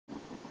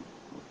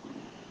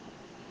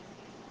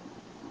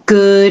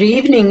Good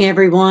evening,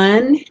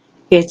 everyone.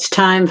 It's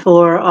time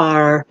for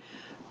our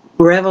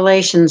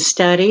Revelation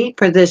study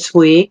for this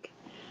week.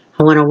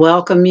 I want to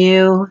welcome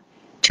you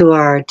to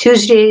our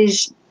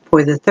Tuesdays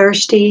for the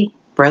Thirsty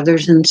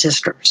brothers and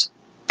sisters.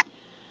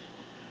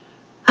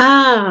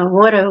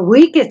 What a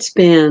week it's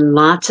been.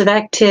 Lots of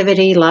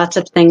activity, lots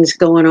of things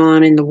going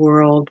on in the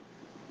world,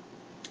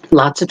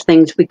 lots of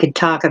things we could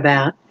talk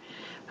about.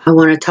 I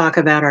want to talk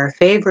about our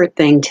favorite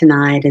thing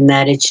tonight, and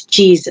that is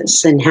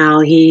Jesus and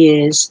how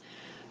he is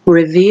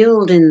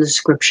revealed in the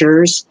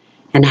scriptures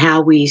and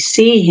how we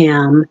see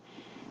him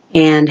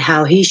and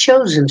how he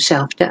shows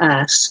himself to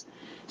us.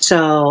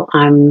 So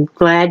I'm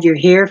glad you're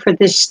here for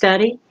this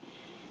study.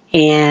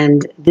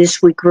 And this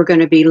week we're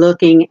going to be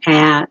looking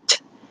at,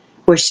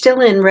 we're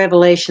still in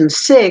Revelation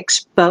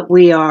 6, but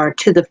we are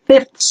to the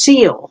fifth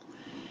seal.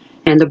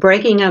 And the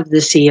breaking of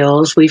the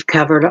seals, we've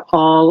covered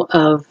all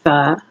of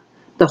the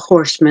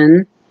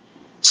horsemen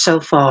so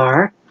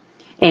far.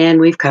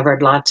 And we've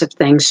covered lots of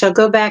things. So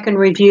go back and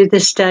review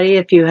this study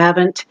if you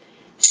haven't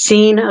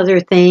seen other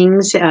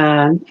things.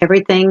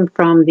 Everything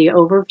from the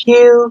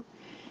overview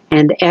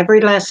and every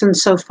lesson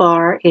so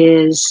far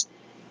is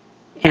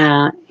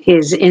in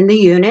the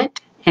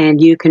unit.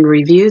 And you can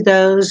review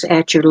those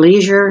at your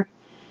leisure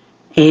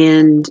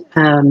and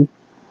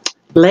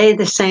lay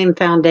the same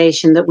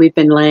foundation that we've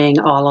been laying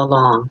all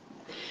along.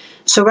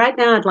 So right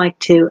now I'd like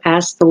to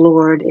ask the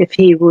Lord if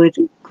he would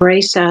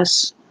grace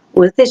us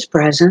with his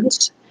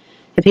presence.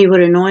 If he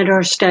would anoint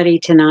our study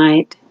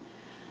tonight,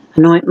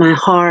 anoint my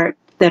heart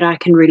that I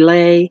can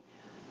relay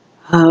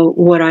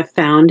what I've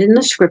found in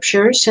the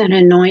scriptures, and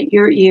anoint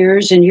your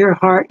ears and your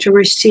heart to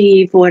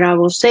receive what I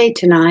will say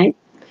tonight.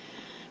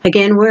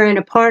 Again, we're in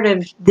a part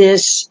of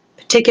this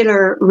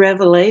particular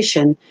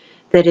revelation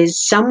that is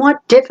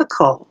somewhat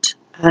difficult.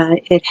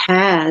 It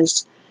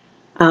has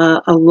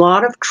a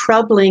lot of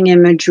troubling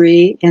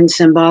imagery and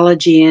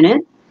symbology in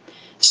it.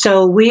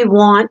 So we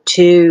want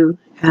to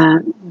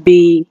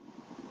be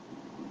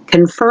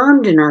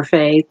confirmed in our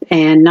faith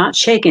and not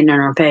shaken in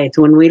our faith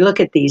when we look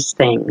at these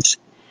things.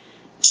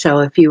 So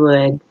if you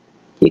would,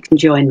 you can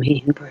join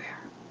me in prayer.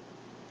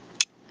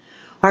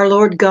 Our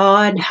Lord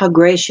God, how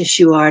gracious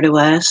you are to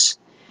us,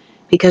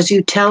 because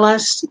you tell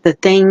us the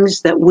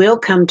things that will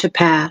come to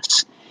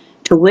pass,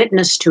 to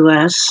witness to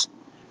us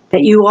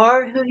that you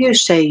are who you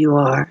say you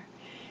are,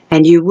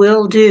 and you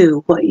will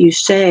do what you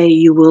say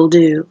you will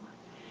do.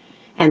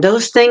 And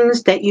those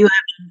things that you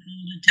have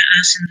revealed to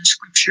us in the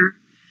scripture,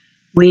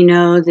 we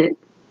know that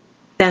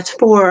that's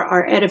for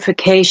our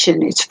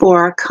edification. It's for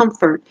our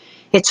comfort.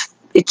 It's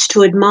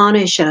to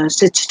admonish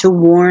us. It's to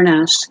warn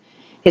us.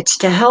 It's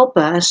to help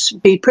us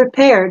be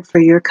prepared for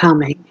your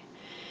coming.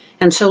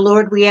 And so,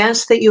 Lord, we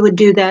ask that you would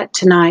do that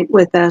tonight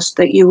with us,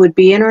 that you would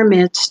be in our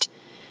midst,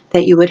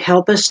 that you would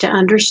help us to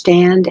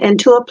understand and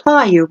to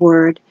apply your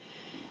word.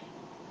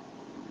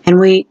 And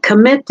we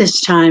commit this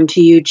time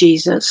to you,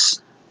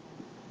 Jesus,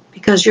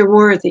 because you're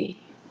worthy.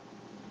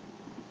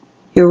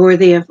 You're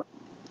worthy of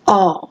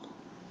all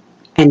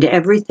and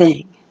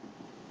everything.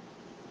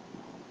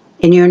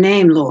 In your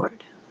name,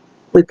 Lord,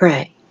 we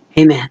pray.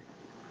 Amen.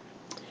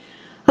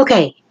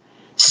 Okay,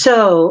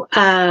 so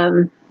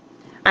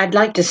I'd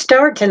like to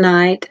start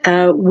tonight.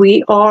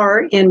 We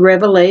are in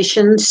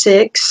Revelation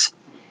 6,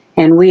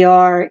 and we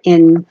are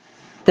in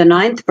the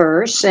 9th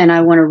verse, and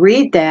I want to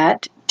read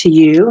that to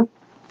you,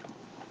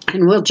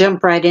 and we'll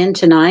jump right in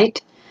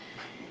tonight.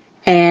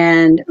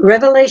 And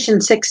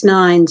Revelation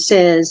 6:9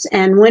 says,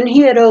 "And when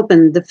he had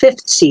opened the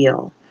fifth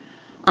seal,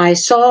 I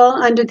saw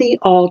under the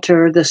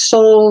altar the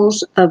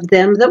souls of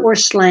them that were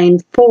slain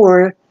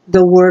for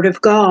the word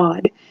of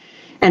God,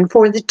 and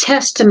for the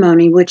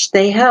testimony which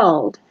they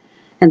held.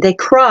 And they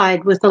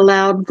cried with a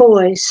loud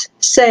voice,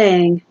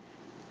 saying,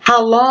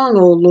 How long,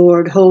 O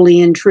Lord, holy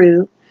and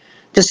true,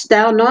 dost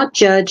thou not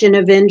judge and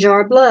avenge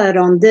our blood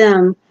on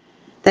them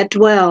that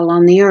dwell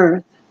on the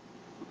earth?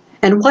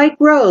 And white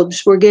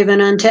robes were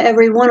given unto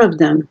every one of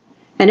them,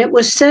 and it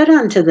was said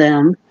unto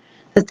them,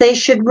 that they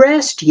should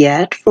rest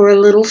yet for a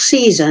little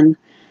season,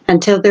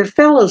 until their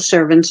fellow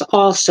servants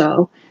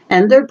also,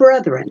 and their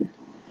brethren,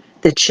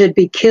 that should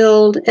be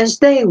killed as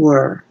they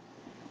were,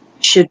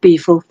 should be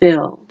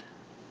fulfilled."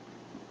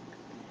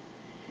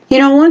 You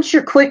know, once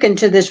you're quickened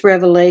to this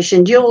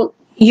revelation,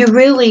 you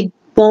really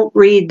won't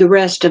read the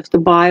rest of the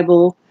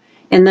Bible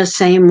in the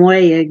same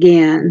way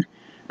again.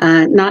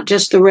 Not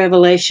just the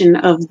revelation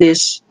of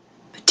this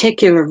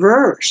particular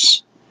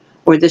verse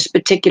or this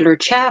particular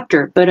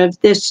chapter, but of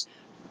this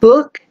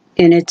book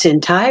in its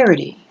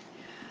entirety.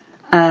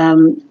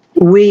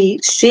 We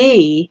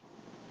see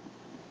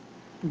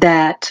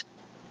that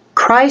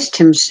Christ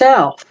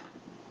himself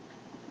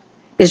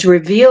is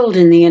revealed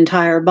in the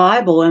entire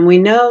Bible, and we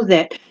know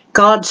that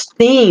God's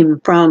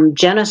theme from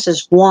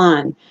Genesis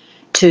 1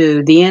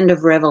 to the end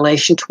of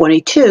Revelation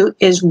 22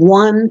 is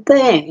one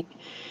thing.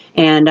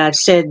 And I've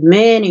said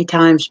many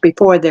times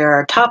before, there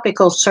are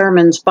topical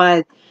sermons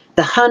by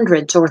the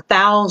hundreds or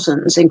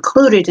thousands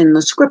included in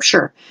the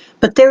scripture,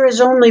 but there is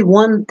only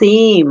one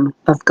theme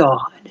of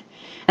God.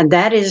 And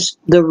that is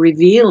the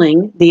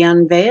revealing, the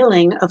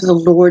unveiling of the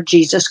Lord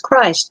Jesus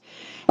Christ.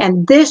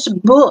 And this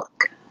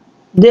book,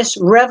 this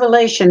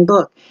Revelation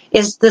book,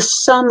 is the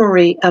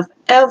summary of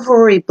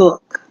every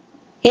book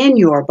in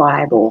your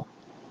Bible.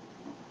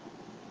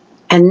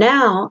 And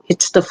now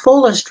it's the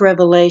fullest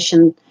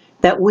revelation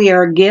that we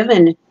are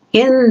given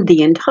in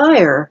the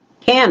entire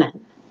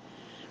canon.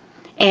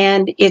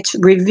 And it's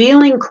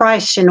revealing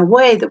Christ in a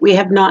way that we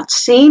have not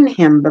seen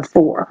him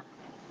before.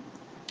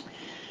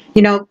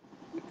 You know,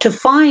 to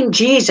find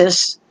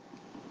Jesus,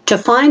 to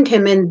find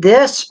him in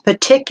this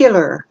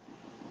particular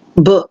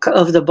book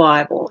of the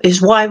Bible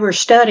is why we're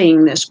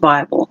studying this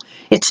Bible.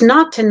 It's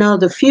not to know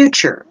the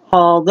future,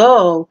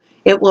 although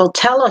it will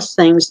tell us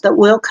things that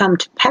will come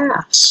to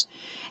pass.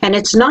 And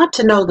it's not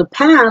to know the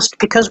past,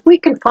 because we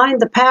can find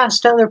the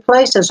past other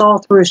places all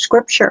through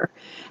Scripture.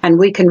 And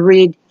we can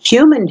read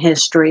human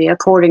history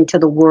according to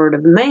the word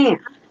of man.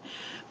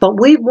 But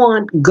we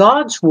want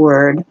God's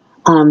word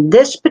on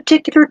this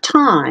particular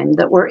time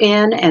that we're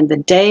in and the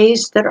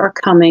days that are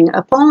coming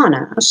upon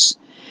us.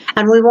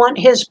 And we want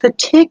his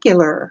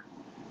particular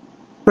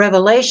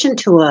revelation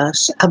to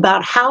us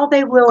about how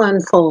they will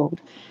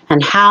unfold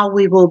and how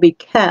we will be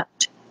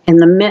kept in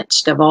the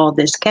midst of all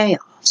this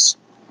chaos.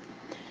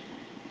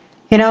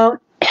 You know,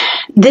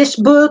 this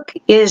book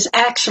is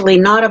actually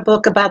not a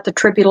book about the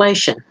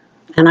tribulation.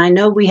 And I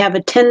know we have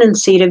a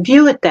tendency to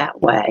view it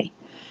that way.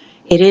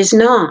 It is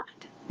not.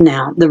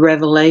 Now, the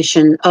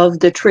revelation of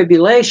the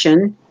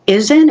tribulation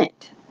is in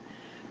it.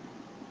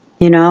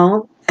 You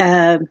know,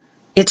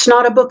 it's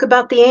not a book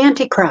about the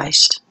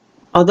Antichrist,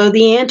 although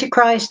the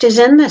Antichrist is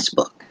in this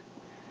book.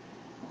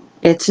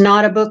 It's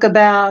not a book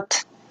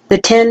about the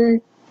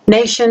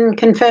 10-nation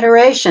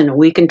confederation.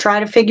 We can try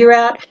to figure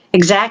out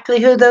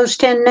exactly who those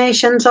 10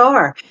 nations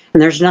are,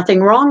 and there's nothing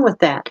wrong with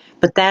that.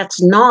 But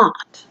that's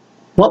not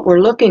what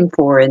we're looking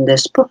for in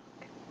this book.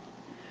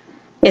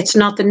 It's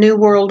not the New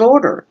World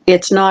Order.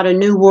 It's not a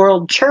New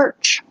World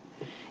Church.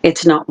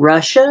 It's not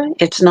Russia.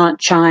 It's not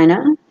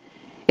China.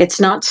 It's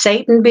not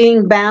Satan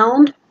being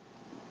bound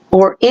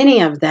or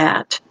any of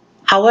that.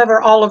 However,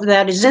 all of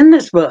that is in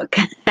this book,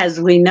 as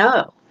we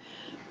know.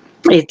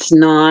 It's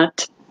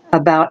not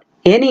about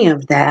any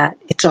of that.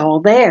 It's all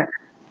there.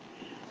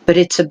 But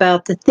it's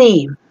about the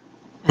theme,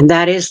 and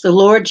that is the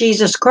Lord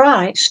Jesus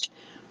Christ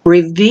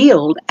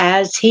revealed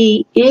as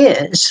he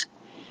is.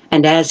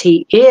 And as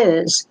he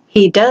is,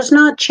 he does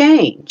not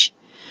change.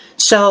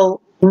 So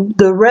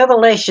the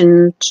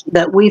revelations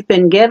that we've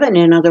been given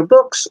in other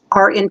books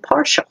are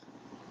impartial.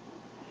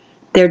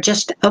 They're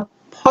just a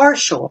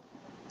partial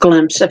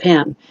glimpse of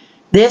him.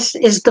 This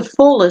is the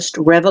fullest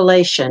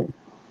revelation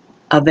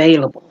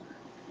available.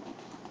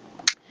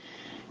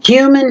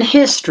 Human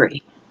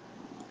history,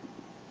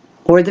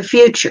 or the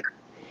future,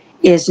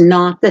 is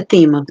not the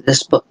theme of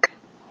this book.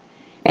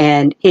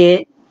 And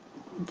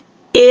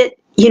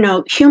you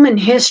know, human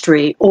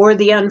history or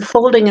the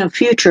unfolding of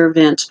future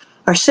events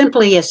are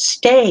simply a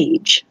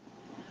stage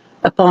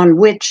upon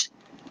which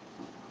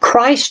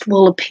Christ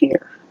will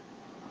appear.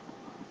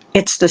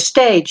 It's the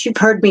stage. You've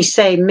heard me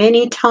say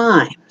many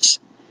times.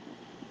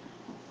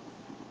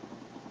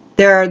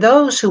 There are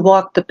those who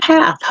walk the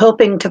path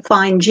hoping to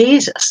find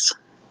Jesus.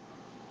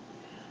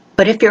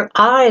 But if your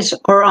eyes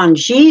are on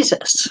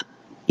Jesus,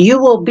 you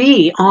will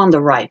be on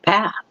the right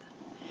path.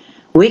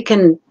 We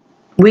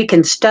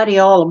can study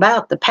all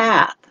about the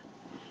path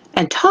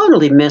and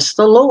totally miss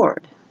the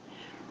Lord.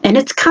 And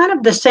it's kind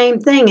of the same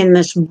thing in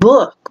this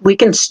book. We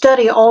can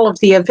study all of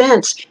the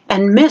events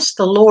and miss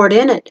the Lord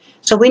in it.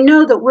 So we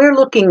know that we're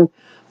looking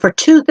for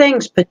two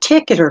things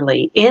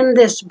particularly in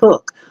this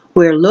book.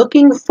 We're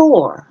looking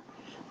for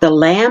the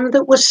Lamb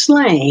that was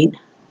slain,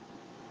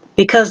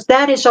 because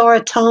that is our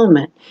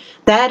atonement.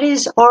 That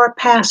is our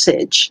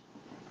passage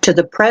to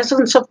the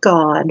presence of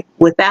God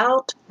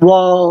without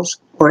walls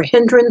or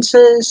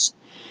hindrances.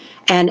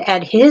 And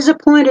at his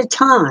appointed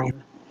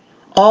time,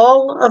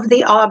 all of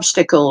the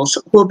obstacles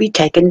will be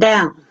taken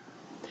down.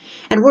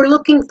 And we're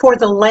looking for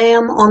the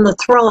Lamb on the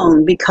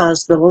throne,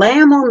 because the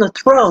Lamb on the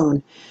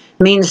throne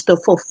means the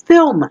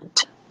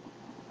fulfillment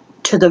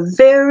to the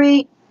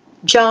very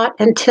jot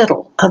and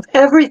tittle of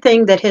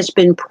everything that has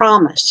been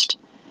promised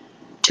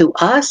to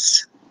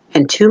us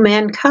and to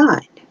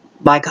mankind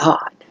by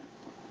God.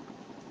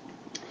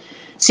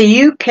 So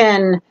you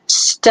can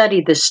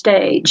study the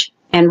stage,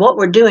 and what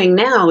we're doing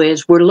now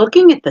is we're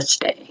looking at the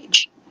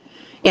stage.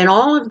 In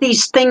all of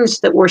these things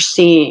that we're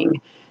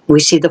seeing, we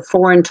see the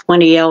 4 and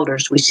 20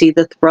 elders, we see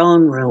the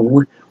throne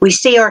room, we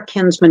see our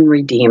kinsman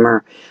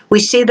redeemer,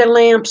 we see the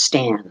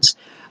lampstands,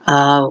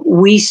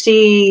 we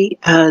see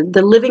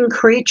the living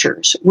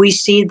creatures, we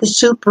see the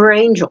super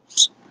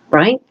angels,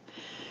 right?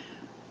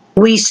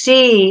 We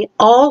see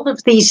all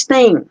of these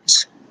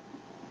things,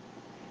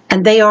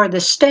 and they are the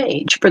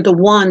stage for the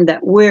one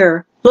that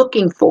we're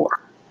looking for.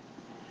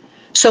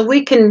 So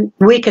we can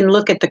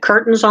look at the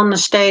curtains on the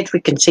stage, we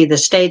can see the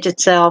stage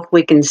itself,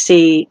 we can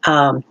see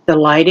the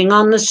lighting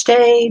on the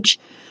stage,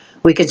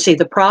 we can see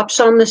the props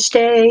on the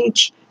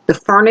stage, the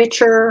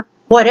furniture,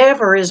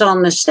 whatever is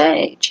on the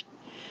stage.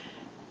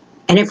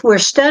 And if we're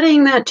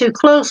studying that too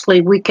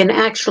closely, we can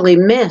actually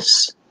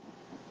miss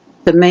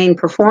the main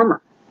performer,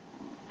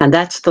 and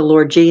that's the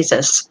Lord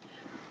Jesus.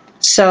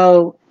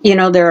 So,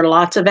 there are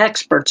lots of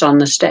experts on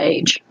the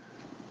stage,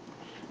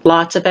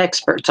 lots of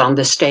experts on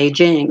the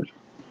staging,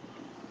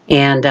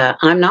 and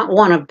I'm not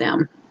one of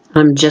them.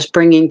 I'm just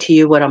bringing to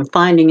you what I'm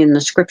finding in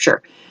the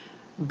scripture.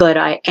 But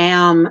I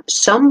am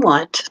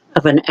somewhat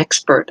of an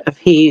expert of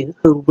he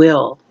who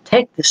will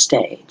take the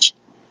stage.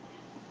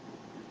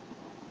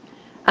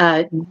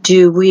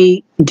 Do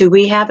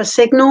we have a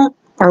signal?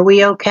 Are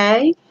we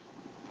okay?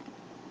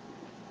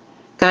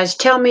 Guys,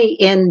 tell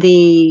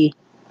me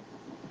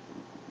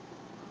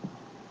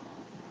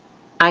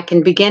I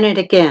can begin it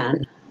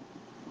again.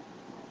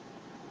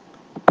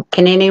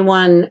 Can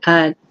anyone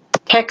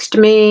text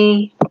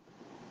me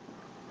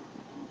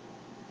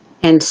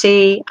and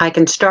see I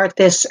can start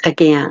this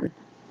again?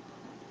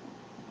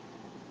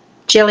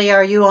 Jilly,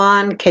 are you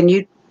on? Can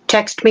you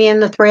text me in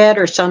the thread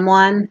or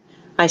someone?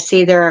 I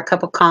see there are a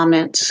couple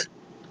comments.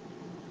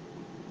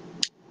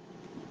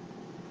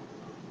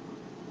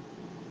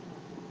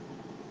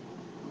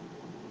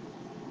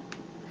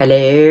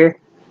 Hello?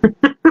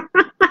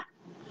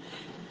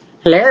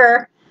 Hello?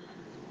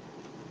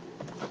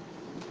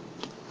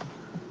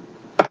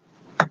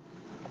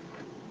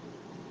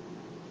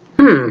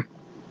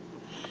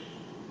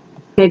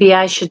 Maybe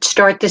I should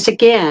start this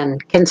again.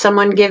 Can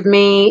someone give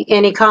me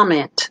any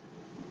comment?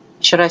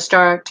 Should I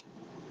start?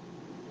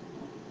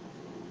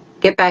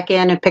 Get back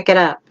in and pick it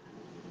up.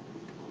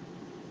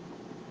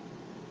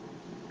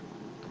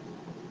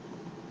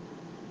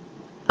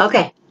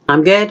 Okay,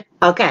 I'm good?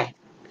 Okay.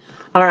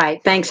 All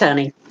right, thanks,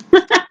 honey.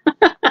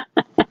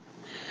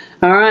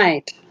 All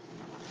right.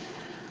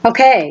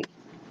 Okay.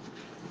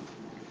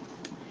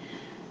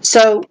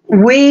 So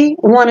we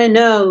want to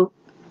know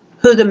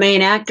who the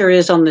main actor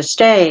is on the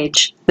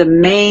stage, the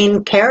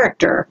main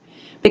character,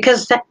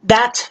 because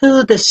that's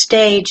who the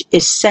stage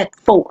is set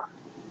for.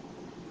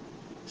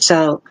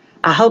 So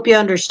I hope you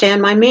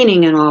understand my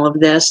meaning in all of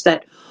this,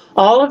 that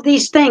all of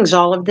these things,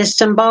 all of this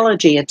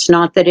symbology, it's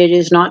not that it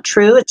is not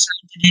true, it's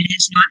not that it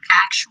is not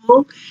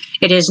actual,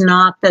 it is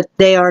not that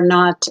they are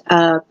not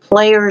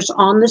players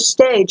on the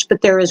stage, but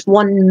there is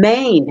one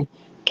main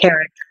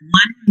character,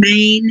 one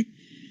main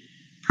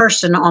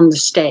person on the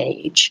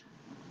stage,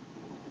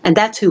 and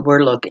that's who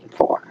we're looking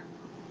for.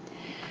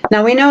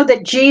 Now we know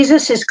that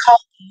Jesus is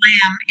called the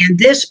Lamb in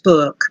this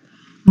book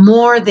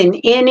more than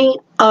any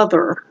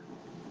other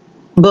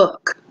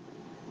book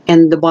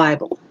in the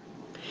Bible.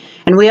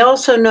 And we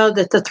also know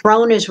that the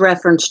throne is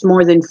referenced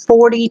more than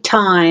 40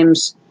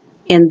 times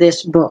in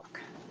this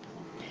book.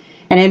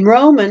 And in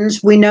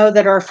Romans, we know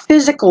that our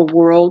physical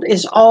world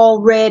is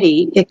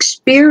already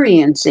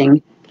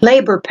experiencing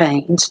labor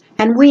pains,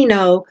 and we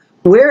know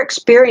we're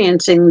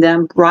experiencing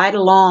them right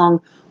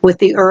along with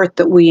the earth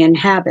that we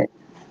inhabit.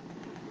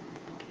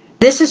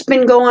 This has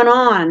been going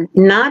on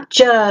not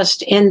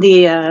just in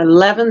the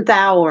 11th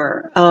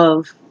hour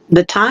of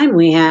the time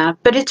we have,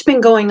 but it's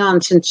been going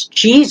on since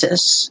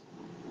Jesus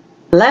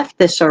left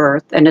this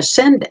earth and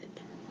ascended.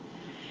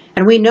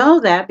 And we know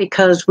that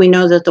because we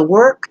know that the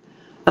work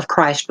of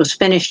Christ was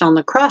finished on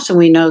the cross, and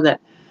we know that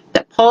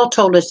Paul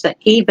told us that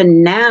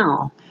even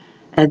now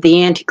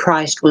the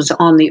Antichrist was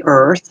on the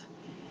earth.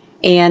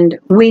 And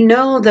we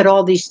know that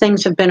all these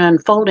things have been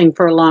unfolding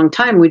for a long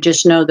time. We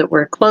just know that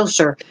we're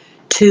closer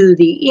to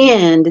the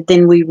end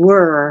than we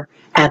were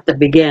at the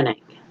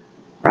beginning,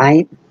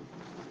 right?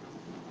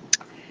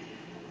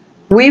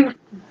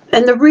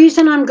 And the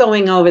reason I'm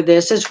going over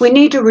this is we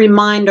need to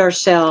remind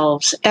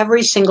ourselves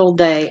every single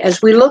day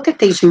as we look at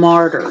these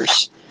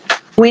martyrs.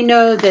 We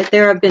know that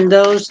there have been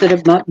those that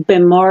have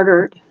been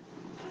martyred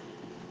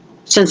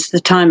since the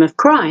time of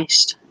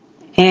Christ.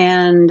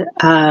 And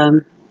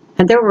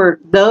there were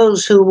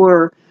those who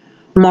were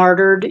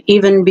martyred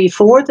even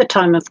before the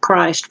time of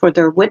Christ for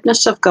their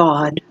witness of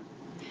God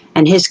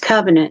and his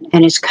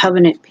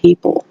covenant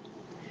people.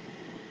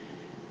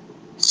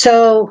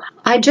 So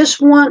I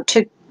just want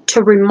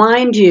to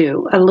remind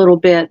you a little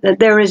bit that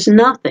there is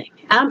nothing,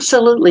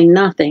 absolutely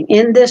nothing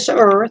in this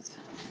earth,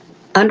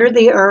 under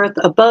the earth,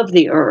 above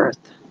the earth,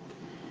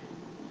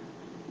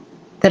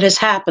 that has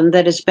happened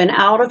that has been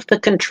out of the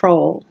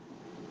control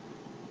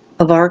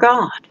of our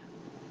God.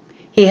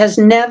 He has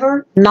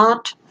never,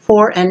 not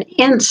for an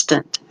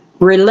instant,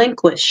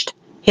 relinquished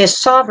his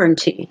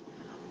sovereignty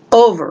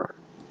over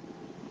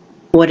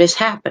what is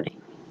happening.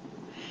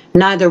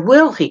 Neither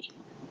will he.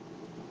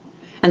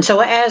 And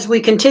so as we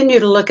continue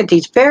to look at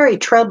these very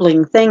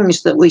troubling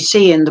things that we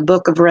see in the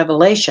book of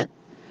Revelation,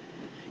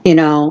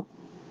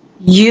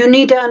 you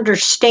need to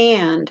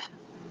understand,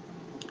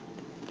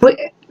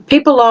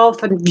 people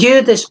often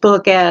view this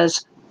book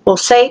as, well,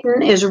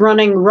 Satan is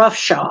running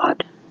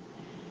roughshod.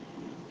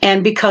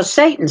 And because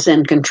Satan's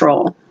in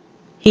control,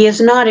 he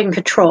is not in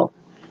control.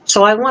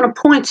 So I want to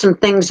point some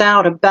things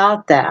out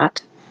about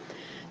that.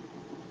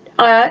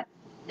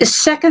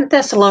 2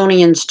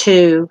 Thessalonians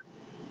 2,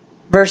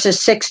 verses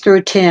 6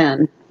 through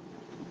 10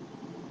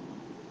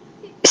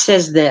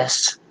 says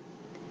this,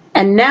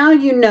 "And now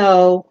you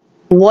know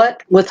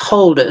what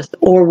withholdeth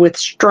or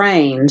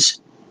restrains,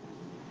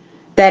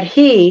 that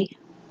he,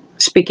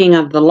 speaking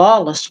of the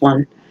lawless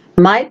one,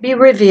 might be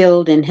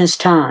revealed in his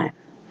time.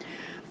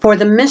 For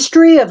the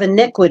mystery of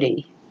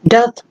iniquity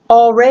doth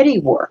already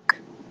work.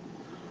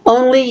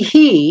 Only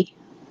he,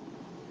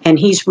 and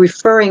he's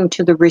referring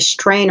to the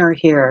restrainer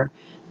here,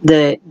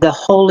 the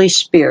Holy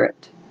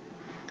Spirit,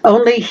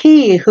 only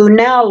he who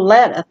now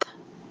letteth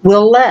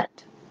will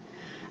let,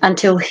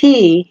 until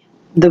he,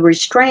 the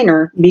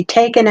restrainer, be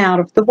taken out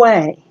of the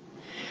way.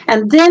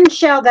 And then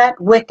shall that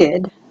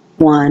wicked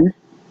one,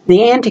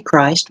 the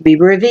Antichrist, be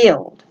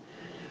revealed,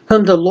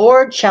 whom the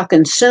Lord shall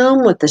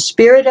consume with the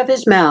spirit of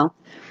his mouth,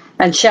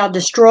 and shall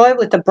destroy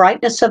with the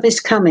brightness of his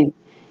coming.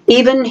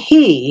 Even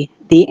he,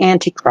 the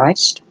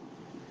Antichrist,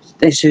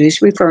 that's who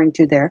he's referring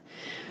to there,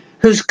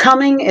 whose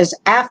coming is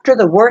after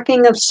the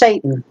working of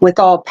Satan, with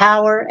all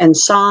power and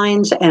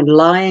signs and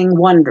lying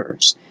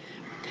wonders,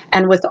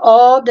 and with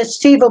all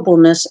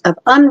deceivableness of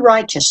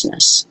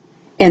unrighteousness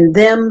in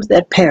them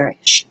that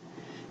perish,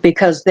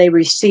 because they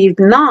received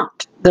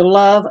not the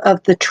love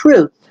of the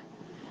truth,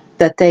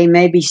 that they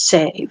may be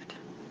saved.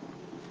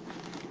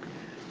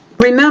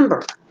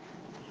 Remember,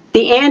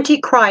 the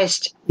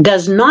Antichrist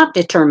does not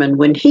determine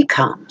when he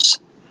comes.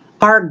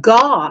 Our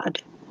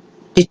God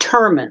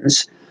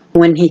determines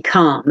when he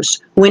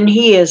comes, when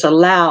he is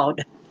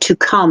allowed to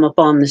come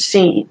upon the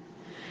scene.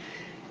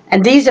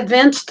 And these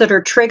events that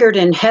are triggered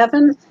in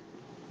heaven,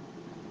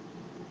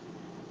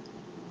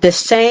 it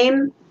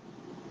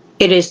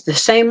is the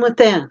same with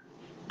them.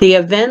 The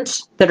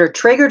events that are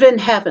triggered in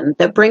heaven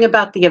that bring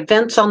about the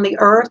events on the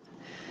earth,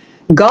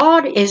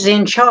 God is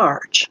in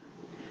charge.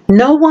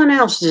 No one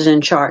else is in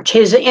charge.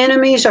 His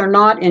enemies are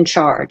not in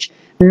charge.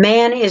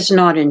 Man is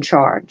not in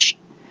charge.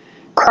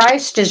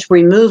 Christ is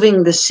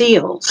removing the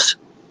seals.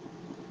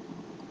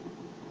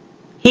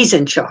 He's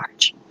in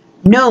charge.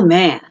 No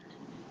man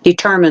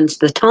determines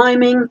the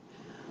timing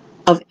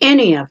of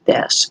any of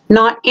this,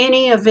 not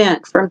any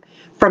event.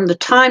 From the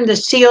time the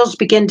seals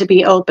begin to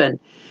be opened,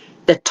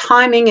 the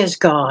timing is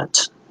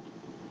God's.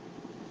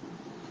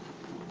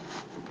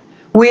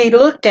 We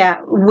looked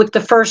at, with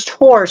the first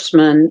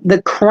horseman,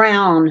 the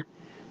crown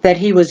that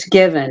he was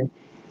given.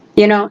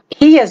 You know,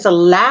 he is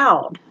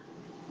allowed.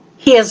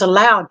 He is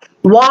allowed.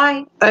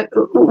 Why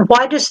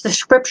does the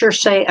scripture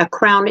say a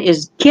crown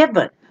is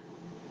given?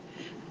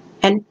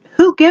 And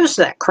who gives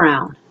that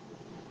crown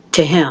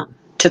to him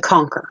to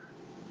conquer?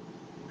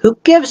 Who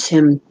gives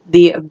him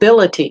the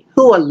ability?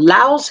 Who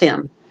allows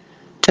him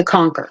to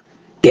conquer?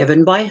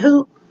 Given by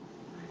who?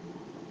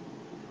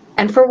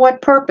 And for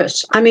what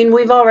purpose? I mean,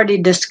 we've already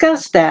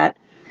discussed that,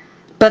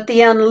 but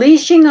the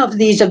unleashing of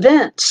these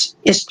events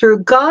is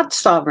through God's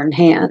sovereign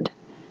hand,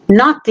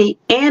 not the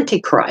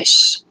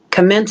Antichrist's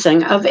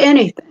commencing of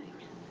anything.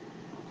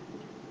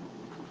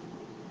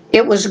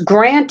 It was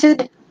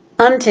granted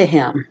unto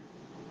him.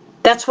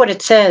 That's what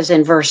it says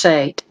in verse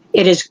 8.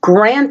 It is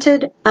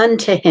granted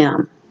unto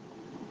him.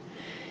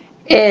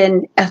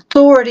 And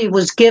authority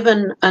was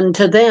given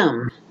unto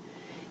them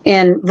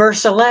in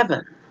verse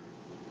 11.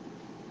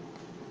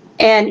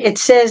 And it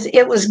says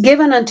it was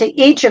given unto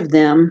each of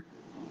them,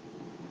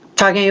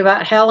 talking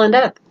about hell and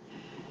death.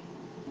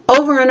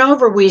 Over and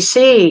over we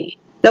see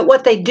that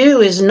what they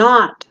do is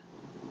not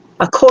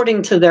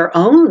according to their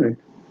own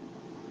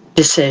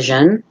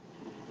decision.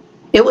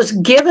 It was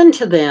given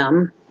to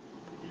them,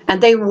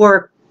 and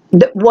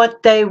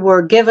what they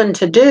were given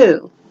to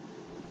do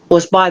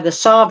was by the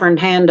sovereign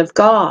hand of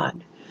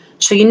God.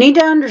 So you need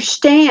to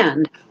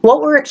understand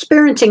what we're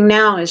experiencing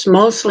now is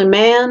mostly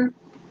man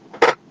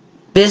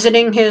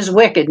visiting his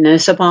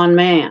wickedness upon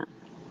man.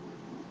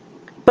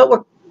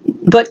 But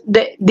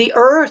the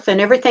earth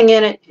and everything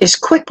in it is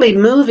quickly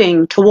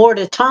moving toward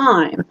a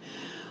time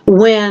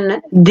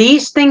when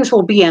these things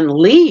will be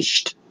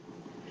unleashed.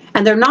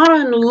 And they're not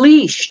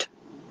unleashed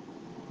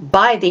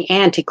by the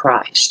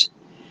Antichrist.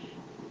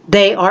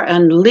 They are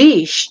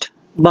unleashed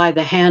by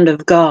the hand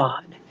of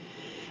God.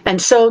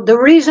 And so the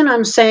reason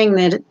I'm saying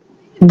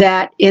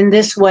that in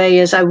this way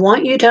is I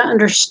want you to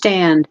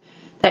understand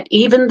that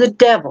even the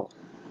devil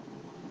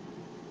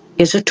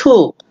is a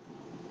tool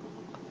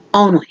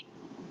only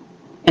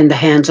in the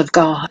hands of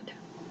God.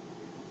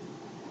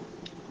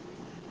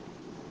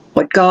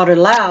 What God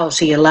allows,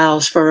 he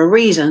allows for a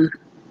reason.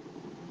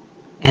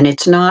 And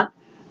it's not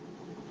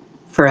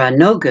for a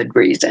no good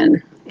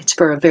reason. It's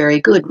for a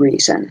very good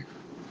reason.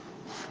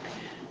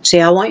 See,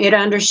 I want you to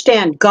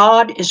understand,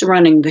 God is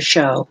running the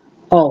show,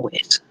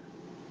 always.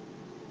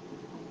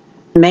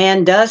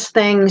 Man does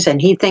things and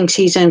he thinks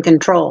he's in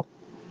control.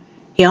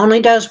 He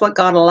only does what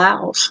God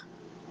allows.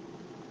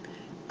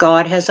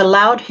 God has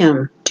allowed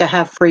him to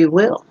have free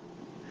will.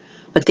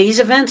 But these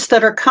events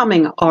that are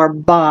coming are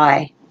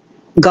by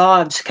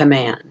God's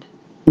command,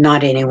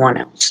 not anyone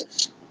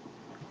else's.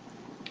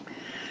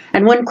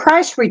 And when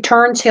Christ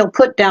returns, he'll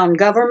put down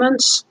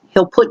governments,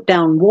 he'll put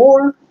down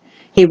war,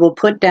 he will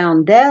put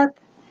down death,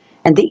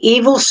 and the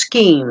evil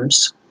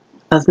schemes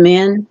of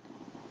men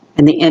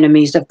and the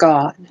enemies of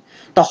God.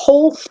 The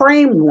whole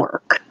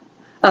framework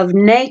of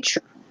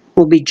nature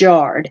will be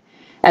jarred,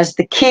 as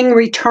the King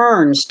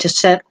returns to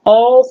set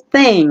all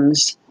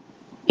things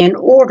in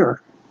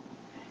order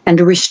and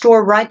to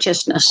restore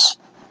righteousness.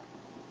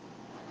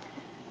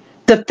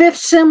 The fifth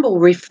symbol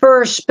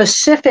refers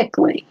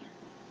specifically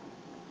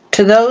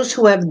to those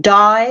who have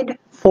died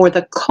for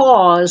the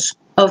cause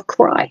of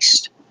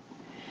Christ.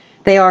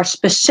 They are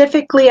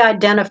specifically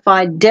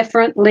identified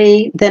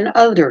differently than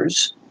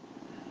others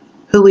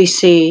who we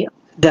see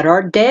that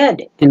are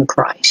dead in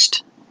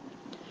Christ.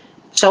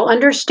 So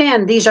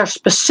understand, these are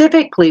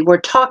specifically, we're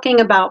talking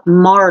about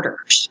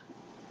martyrs.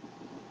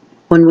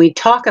 When we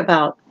talk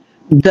about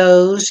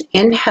those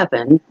in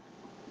heaven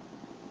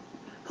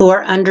who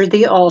are under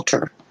the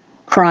altar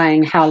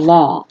crying, "How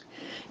long?"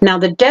 Now,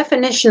 the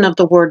definition of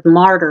the word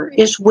martyr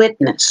is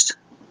witness.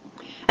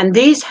 And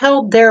these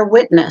held their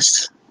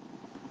witness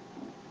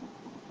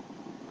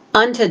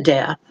unto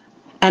death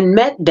and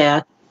met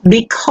death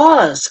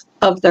because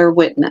of their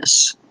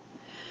witness.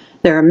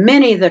 There are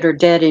many that are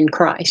dead in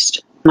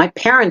Christ. My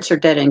parents are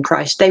dead in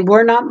Christ. They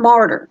were not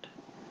martyred.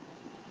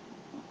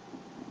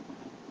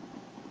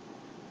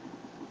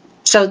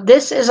 So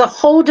this is a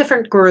whole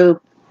different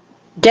group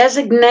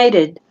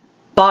designated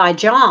by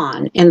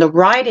John in the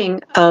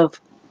writing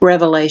of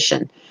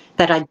Revelation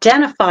that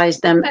identifies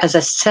them as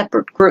a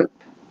separate group.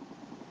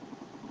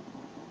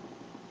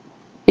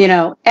 You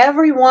know,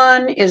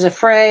 everyone is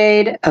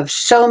afraid of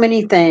so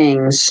many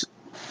things,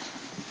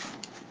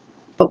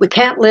 but we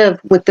can't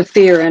live with the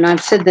fear. And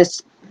I've said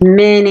this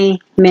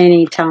many,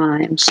 many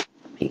times.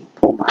 Let me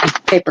pull my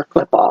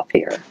paperclip off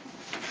here.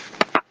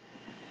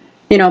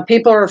 You know,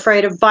 people are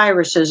afraid of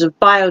viruses, of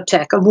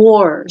biotech, of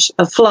wars,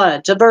 of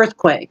floods, of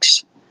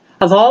earthquakes,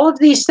 of all of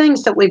these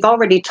things that we've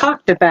already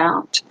talked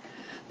about.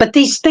 But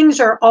these things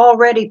are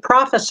already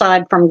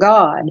prophesied from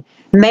God.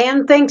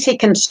 Man thinks he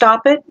can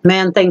stop it.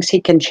 Man thinks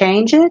he can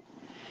change it.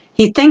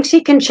 He thinks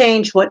he can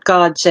change what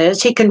God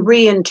says. He can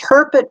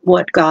reinterpret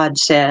what God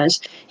says.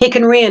 He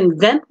can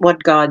reinvent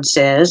what God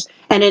says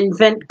and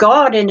invent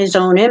God in his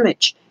own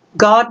image.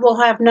 God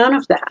will have none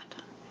of that.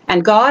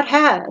 And God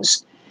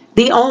has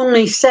the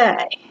only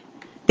say,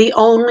 the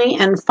only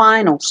and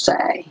final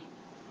say.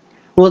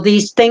 Will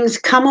these things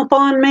come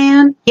upon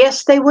man?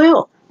 Yes, they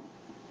will.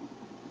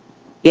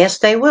 Yes,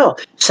 they will.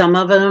 Some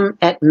of them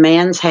at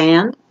man's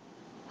hand,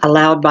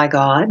 allowed by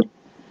God.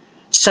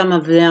 Some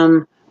of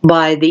them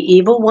by the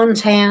evil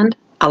one's hand,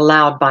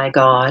 allowed by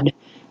God.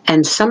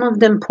 And some of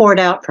them poured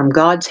out from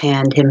God's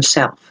hand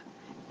himself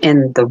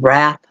in the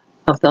wrath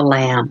of the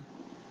Lamb.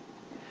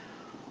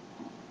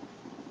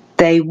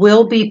 They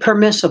will be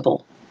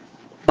permissible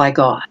by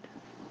God.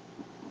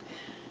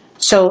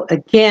 So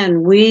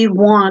again, we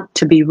want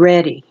to be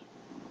ready.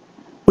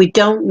 We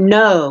don't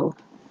know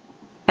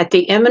at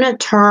the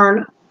imminent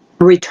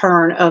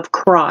return of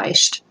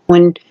Christ,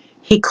 when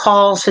he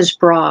calls his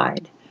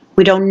bride.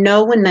 We don't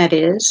know when that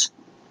is.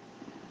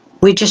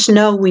 We just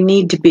know we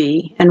need to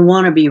be and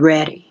want to be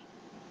ready.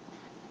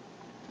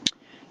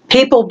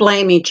 People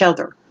blame each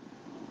other.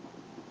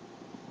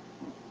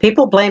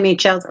 People blame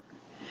each other.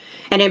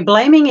 And in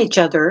blaming each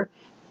other,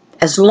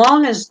 as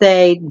long as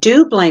they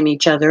do blame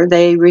each other,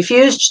 they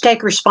refuse to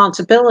take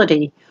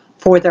responsibility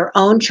for their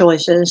own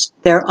choices,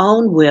 their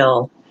own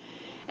will,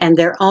 and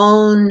their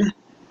own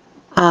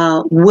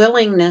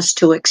willingness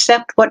to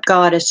accept what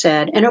God has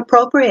said and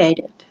appropriate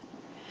it.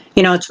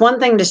 You know, it's one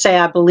thing to say,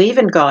 I believe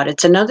in God.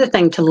 It's another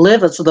thing to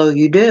live as though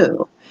you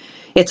do.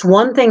 It's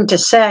one thing to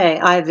say,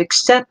 I've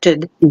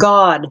accepted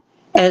God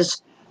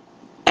as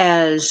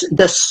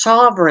the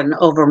sovereign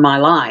over my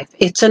life.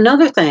 It's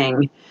another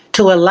thing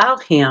to allow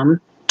him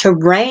to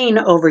reign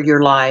over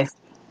your life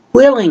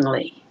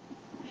willingly.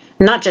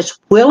 Not just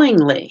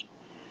willingly,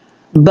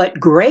 but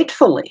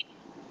gratefully.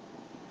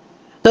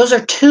 Those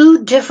are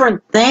two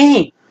different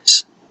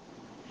things.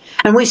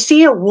 And we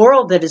see a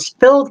world that is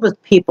filled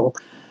with people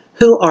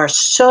who are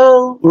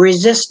so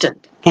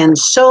resistant and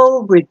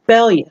so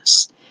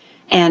rebellious,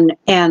 and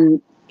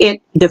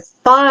it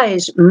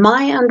defies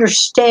my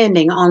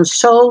understanding on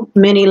so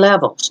many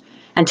levels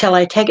until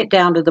I take it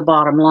down to the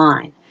bottom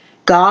line.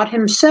 God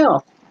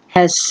himself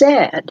has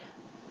said,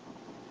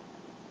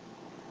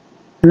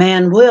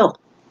 man will.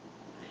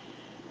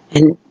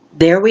 And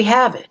there we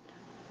have it.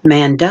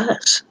 Man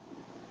does.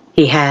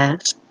 He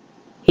has,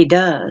 he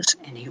does,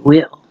 and he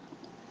will.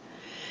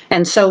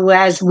 And so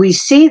as we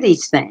see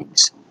these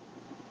things,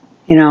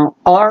 you know,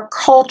 our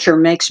culture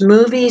makes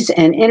movies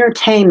and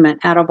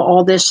entertainment out of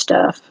all this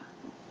stuff.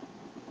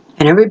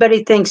 And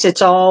everybody thinks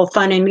it's all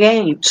fun and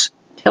games,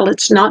 till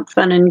it's not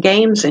fun and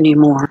games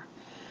anymore.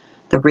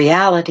 The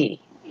reality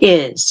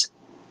is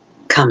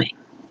coming.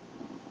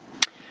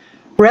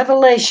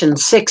 Revelation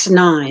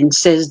 6:9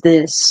 says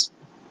this,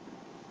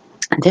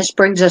 and this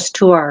brings us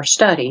to our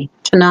study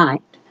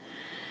tonight.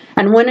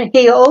 And when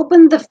he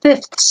opened the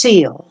fifth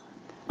seal,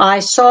 I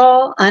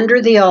saw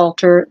under the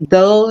altar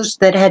those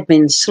that had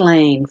been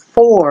slain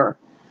for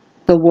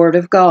the word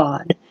of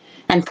God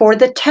and for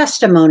the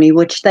testimony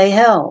which they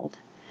held.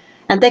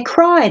 And they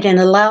cried in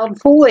a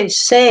loud voice,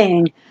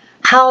 saying,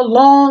 How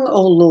long,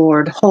 O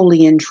Lord,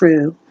 holy and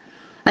true,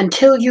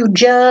 until you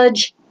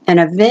judge and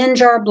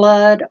avenge our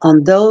blood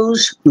on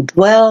those who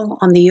dwell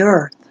on the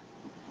earth."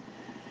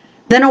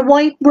 Then a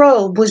white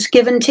robe was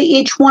given to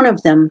each one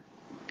of them,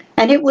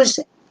 and it was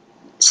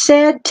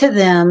said to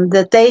them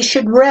that they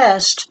should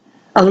rest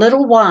a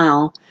little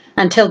while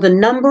until the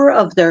number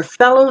of their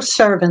fellow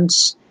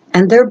servants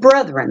and their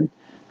brethren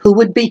who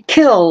would be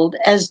killed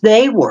as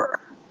they were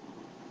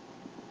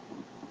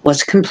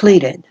was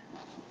completed.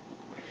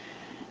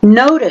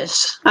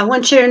 Notice, I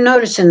want you to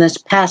notice in this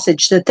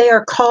passage that they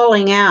are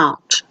calling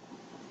out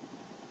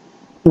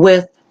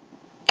with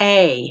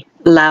a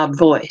loud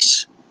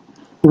voice.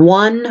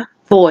 One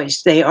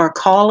voice. They are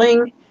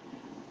calling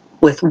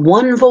with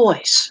one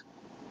voice.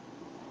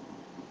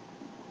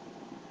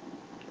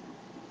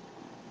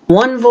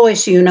 One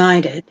voice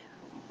united.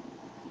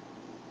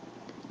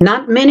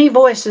 Not many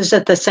voices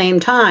at the same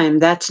time.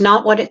 That's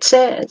not what it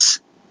says.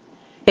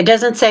 It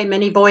doesn't say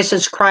many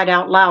voices cried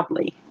out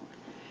loudly.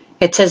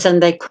 It says,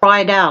 and they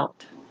cried out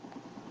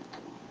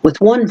with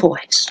one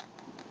voice.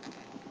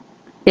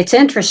 It's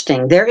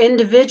interesting. They're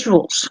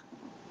individuals,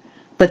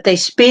 but they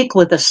speak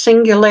with a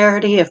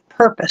singularity of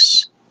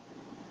purpose,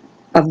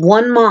 of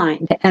one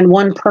mind and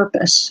one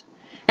purpose.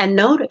 And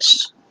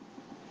notice,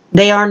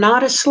 they are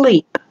not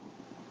asleep.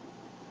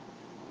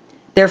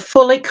 They're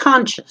fully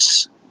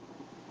conscious,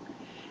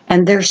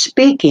 and they're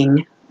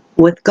speaking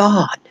with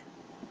God.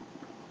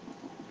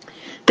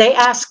 They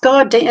ask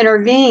God to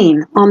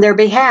intervene on their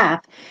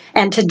behalf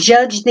and to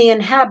judge the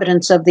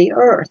inhabitants of the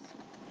earth.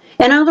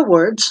 In other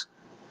words,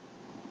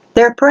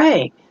 they're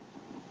praying.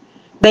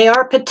 They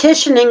are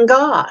petitioning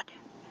God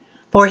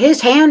for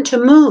His hand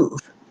to move,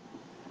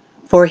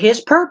 for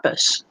His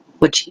purpose,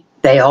 which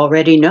they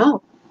already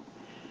know,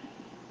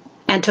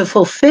 and to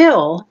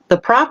fulfill the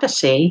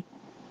prophecy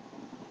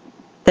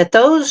that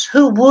those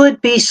who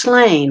would be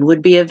slain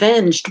would be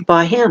avenged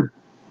by Him.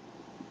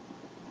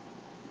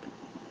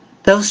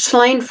 Those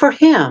slain for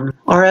Him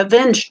are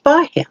avenged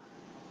by Him.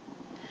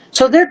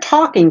 So they're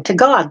talking to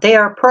God. They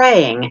are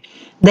praying.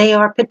 They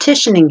are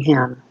petitioning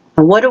Him.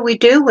 And what do we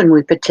do when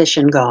we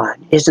petition God?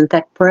 Isn't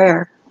that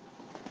prayer?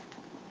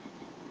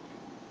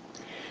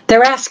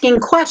 They're asking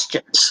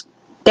questions.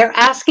 They're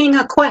asking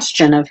a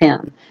question of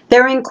Him.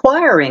 They're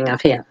inquiring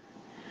of Him,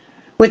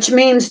 which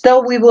means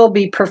though we will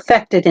be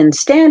perfected in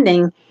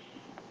standing,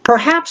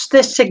 perhaps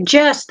this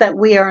suggests that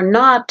we are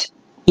not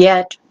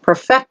yet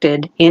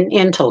perfected in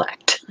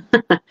intellect.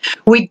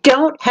 We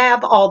don't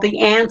have all the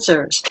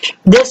answers.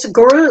 This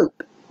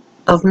group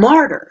of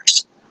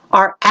martyrs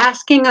are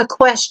asking a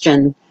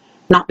question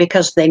not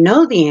because they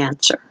know the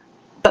answer,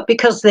 but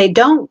because they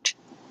don't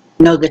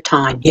know the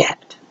time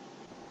yet.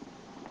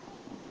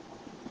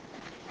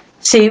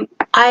 See,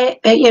 a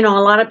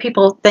lot of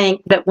people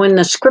think that when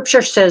the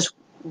scripture says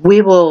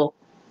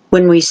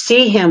when we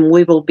see Him,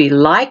 we will be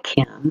like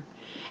Him,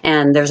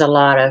 and there's a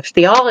lot of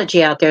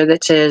theology out there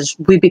that says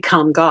we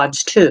become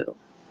gods too.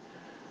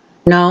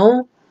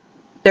 No,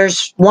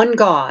 there's one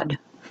God.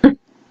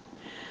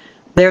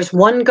 There's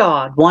one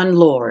God, one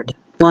Lord,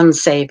 one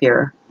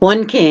Savior,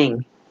 one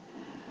King.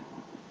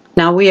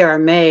 Now we are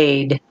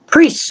made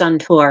priests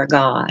unto our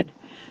God.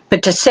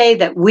 But to say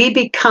that we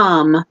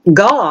become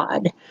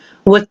God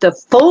with the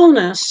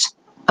fullness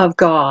of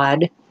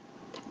God,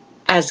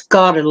 as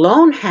God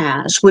alone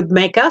has, would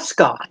make us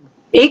God,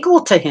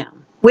 equal to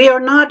Him. We are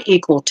not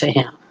equal to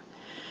Him.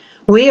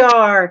 We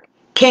are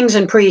kings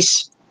and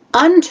priests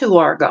unto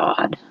our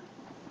God,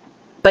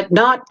 but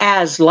not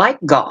as like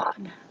God.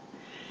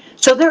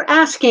 So they're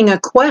asking a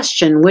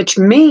question, which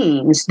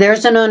means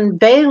there's an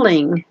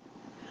unveiling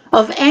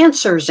of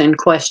answers in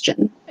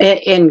question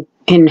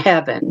in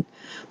heaven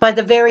by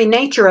the very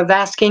nature of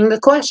asking the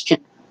question.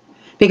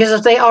 Because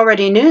if they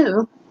already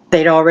knew,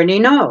 they'd already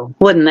know,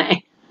 wouldn't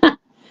they?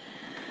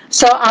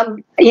 So,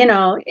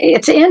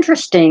 it's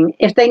interesting.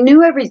 If they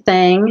knew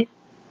everything,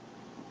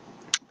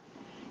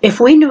 if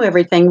we knew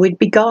everything, we'd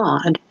be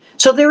God.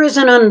 So there is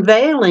an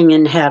unveiling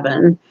in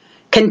heaven,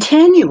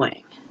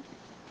 continuing,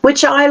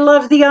 which I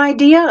love the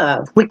idea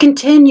of. We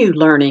continue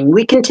learning.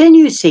 We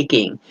continue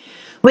seeking.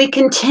 We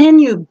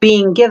continue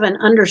being given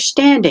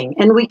understanding,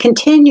 and we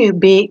continue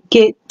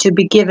to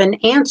be given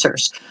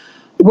answers.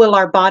 Will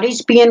our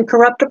bodies be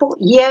incorruptible?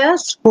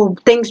 Yes. Will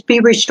things be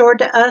restored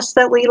to us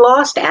that we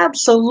lost?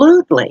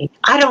 Absolutely.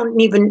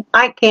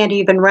 I can't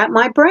even wrap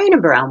my brain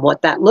around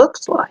what that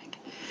looks like.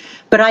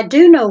 But I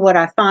do know what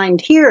I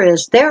find here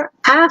is they're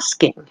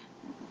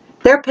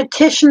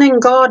petitioning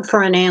God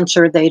for an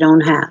answer they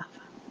don't have.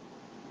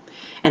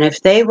 And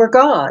if they were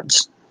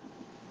gods,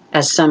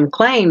 as some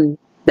claim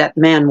that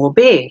man will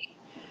be,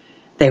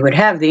 they would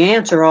have the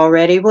answer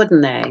already,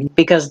 wouldn't they?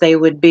 Because they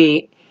would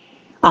be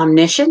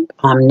omniscient,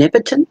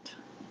 omnipotent.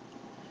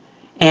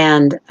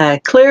 And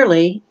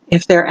clearly,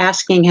 if they're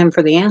asking Him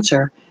for the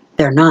answer,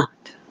 they're not.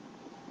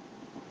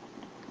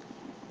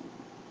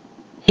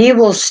 He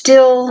will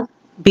still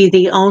be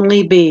the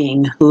only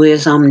being who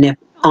is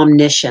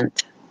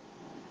omniscient,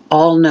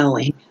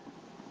 all-knowing,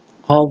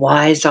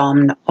 all-wise,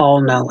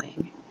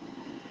 all-knowing.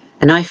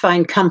 And I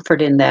find comfort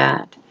in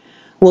that.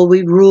 Will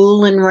we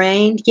rule and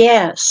reign?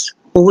 Yes.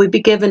 Will we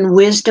be given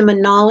wisdom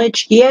and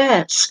knowledge?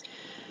 Yes.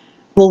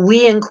 Will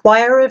we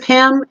inquire of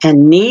him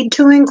and need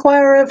to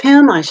inquire of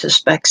him? I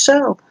suspect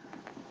so.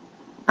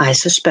 I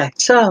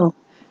suspect so.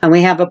 And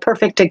we have a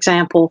perfect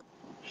example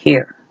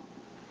here.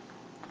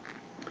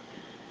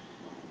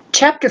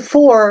 Chapter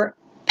 4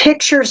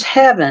 pictures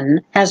heaven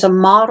as a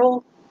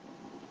model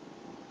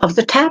of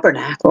the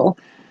tabernacle.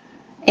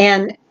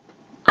 And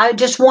I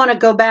just want to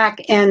go back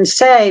and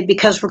say,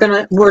 because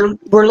we're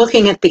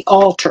looking at the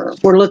altar,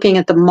 we're looking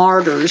at the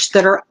martyrs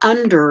that are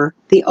under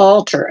the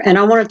altar, and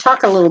I want to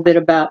talk a little bit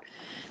about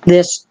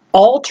this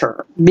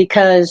altar,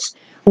 because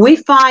we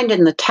find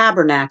in the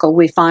tabernacle,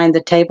 we find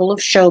the table of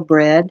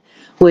showbread,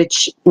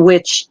 which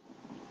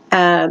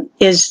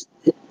is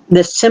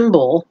the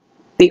symbol,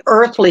 the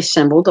earthly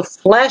symbol, the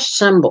flesh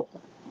symbol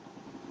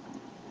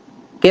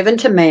given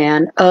to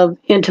man of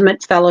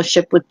intimate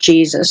fellowship with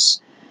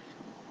Jesus.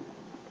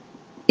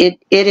 It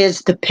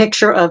is the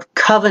picture of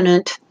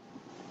covenant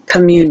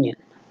communion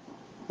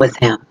with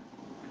him.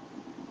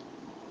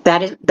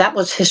 That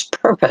was his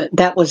purpose.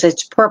 That was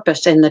its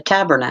purpose in the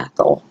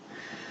tabernacle.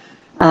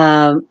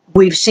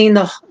 We've seen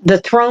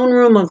the throne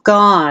room of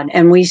God,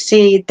 and we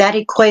see that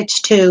equates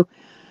to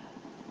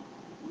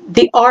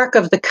the Ark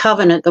of the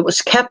Covenant that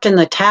was kept in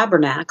the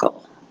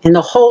tabernacle, in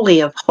the Holy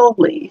of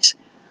Holies,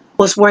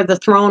 was where the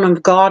throne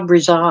of God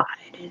resided.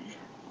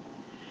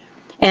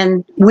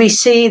 And we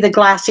see the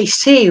glassy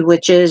sea,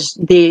 which is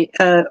the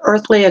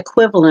earthly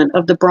equivalent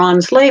of the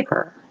bronze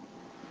laver.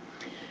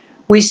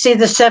 We see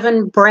the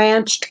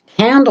 7-branched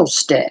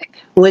candlestick,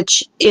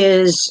 which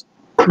is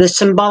the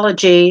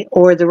symbology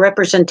or the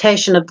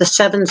representation of the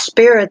 7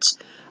 spirits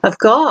of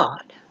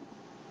God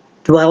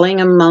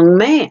dwelling among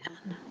man.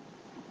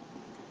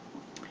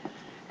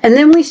 And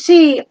then we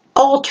see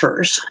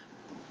altars.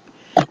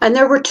 And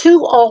there were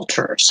 2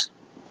 altars.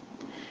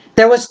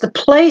 There was the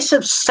place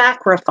of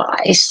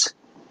sacrifice,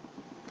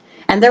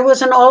 and there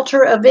was an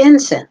altar of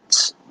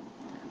incense.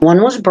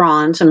 One was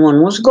bronze and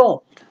one was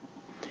gold.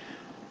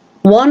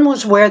 One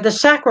was where the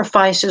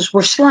sacrifices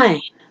were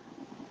slain,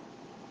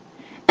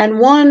 and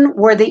one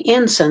where the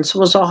incense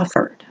was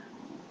offered.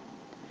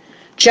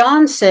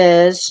 John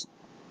says,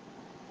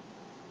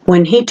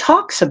 when he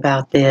talks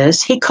about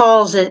this, he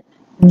calls it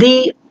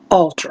the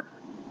altar.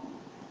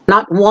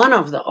 Not one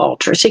of the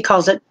altars, he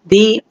calls it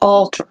the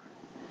altar.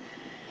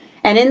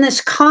 And in this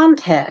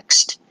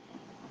context,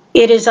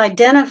 it is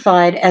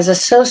identified as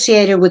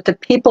associated with the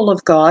people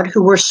of God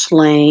who were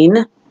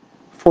slain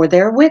for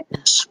their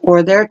witness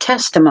or their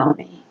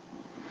testimony.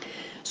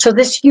 So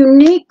this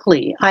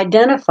uniquely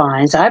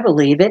identifies, I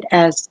believe it,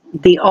 as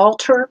the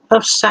altar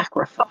of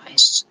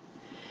sacrifice.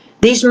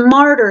 These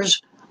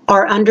martyrs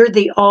are under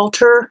the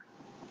altar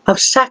of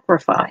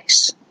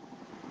sacrifice.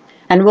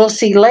 And we'll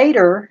see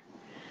later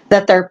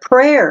that their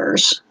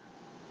prayers,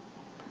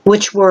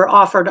 which were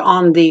offered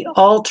on the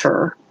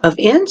altar of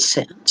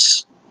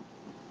incense,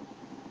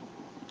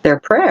 their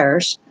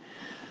prayers,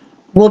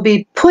 will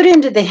be put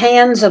into the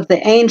hands of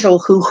the angel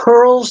who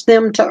hurls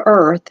them to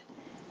earth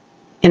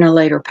in a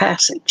later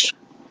passage.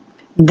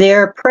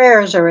 Their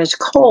prayers are as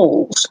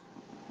coals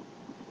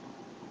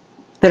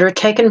that are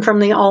taken from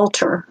the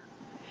altar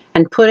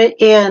and put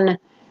in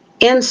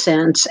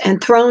incense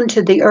and thrown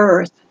to the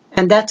earth.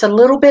 And that's a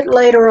little bit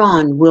later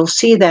on. We'll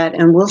see that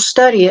and we'll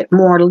study it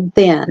more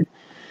then.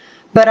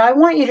 But I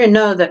want you to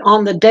know that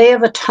on the Day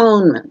of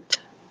Atonement,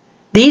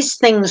 these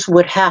things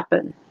would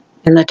happen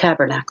in the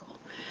tabernacle.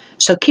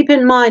 So keep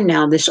in mind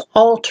now this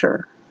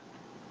altar.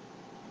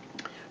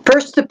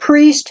 First, the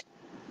priest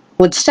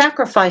would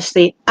sacrifice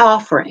the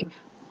offering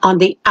on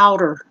the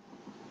outer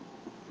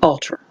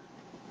altar.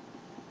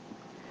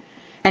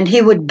 And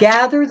he would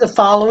gather the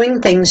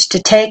following things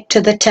to take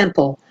to the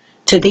temple,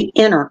 to the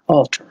inner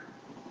altar.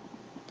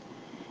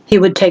 He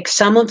would take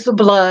some of the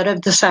blood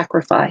of the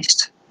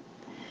sacrifice.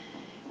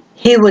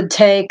 He would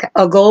take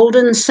a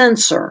golden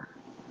censer,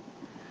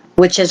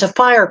 which is a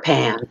fire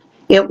pan.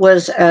 It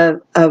was a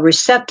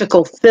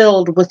receptacle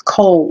filled with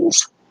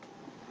coals,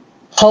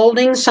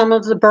 holding some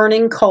of the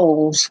burning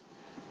coals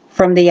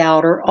from the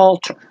outer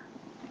altar.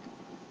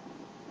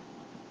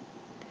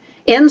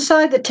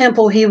 Inside the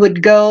temple, he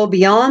would go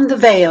beyond the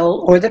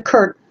veil or the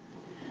curtain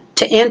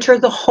to enter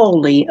the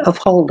Holy of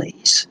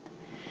Holies.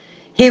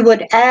 He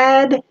would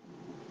add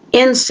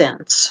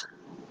incense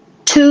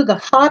to the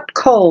hot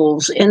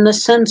coals in the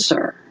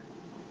censer,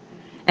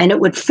 and it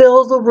would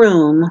fill the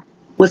room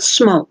with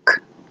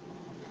smoke.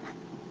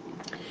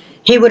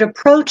 He would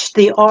approach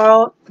the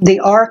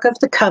Ark of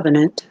the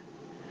Covenant,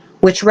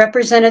 which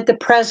represented the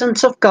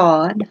presence of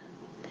God,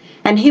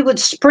 and he would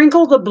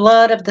sprinkle the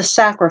blood of the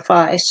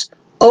sacrifice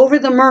over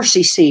the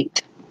mercy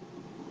seat.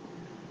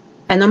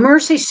 And the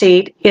mercy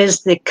seat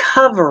is the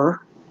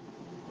cover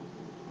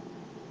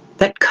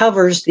that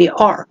covers the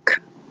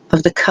Ark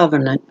of the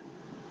Covenant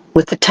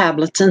with the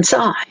tablets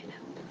inside.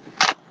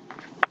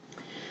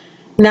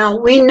 Now,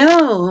 we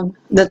know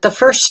that the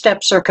first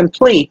steps are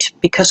complete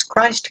because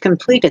Christ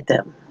completed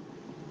them.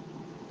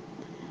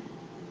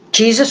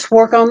 Jesus'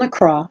 work on the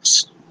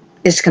cross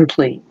is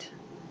complete.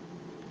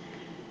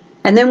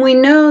 And then we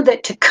know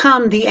that to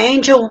come, the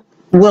angel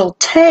will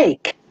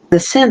take the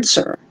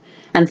censer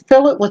and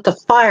fill it with the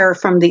fire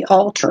from the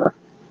altar,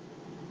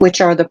 which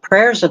are the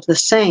prayers of the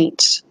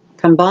saints,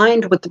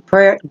 combined with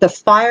the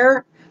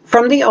fire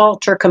from the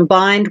altar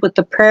combined with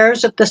the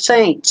prayers of the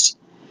saints.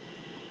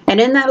 And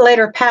in that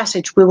later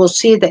passage, we will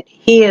see that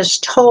he is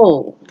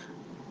told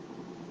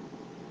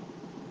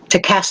to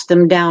cast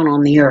them down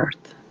on the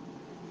earth.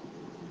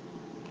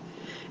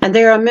 And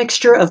they are a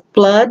mixture of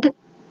blood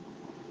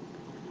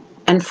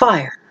and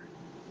fire.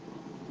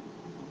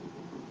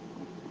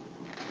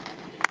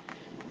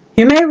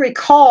 You may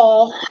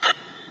recall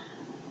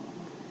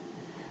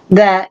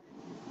that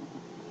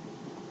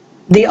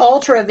the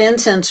altar of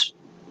incense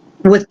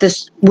with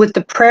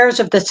the prayers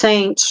of the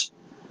saints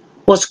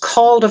was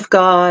called of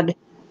God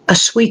a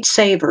sweet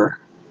savor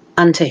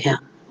unto him.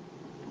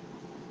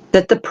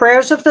 That the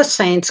prayers of the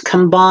saints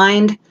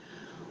combined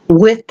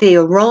with the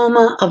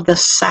aroma of the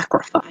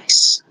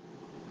sacrifice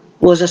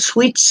was a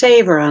sweet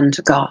savor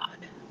unto God.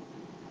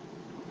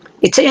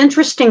 It's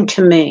interesting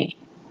to me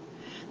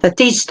that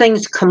these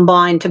things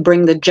combine to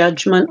bring the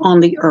judgment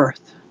on the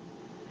earth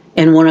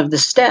in one of the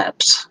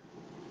steps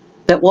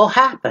that will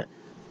happen.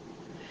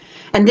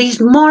 And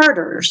these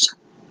martyrs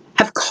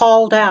have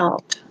called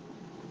out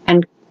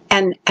and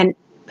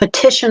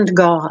petitioned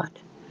God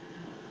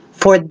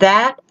for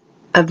that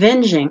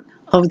avenging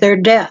of their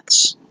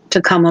deaths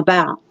to come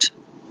about.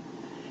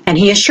 And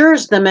he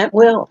assures them it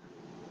will.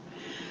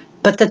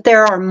 But that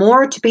there are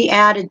more to be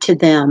added to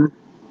them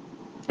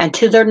and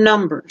to their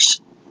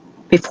numbers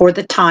before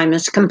the time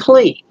is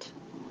complete.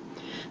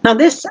 Now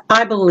this,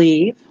 I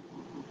believe,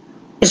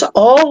 is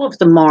all of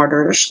the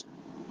martyrs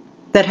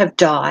that have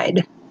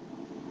died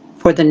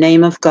for the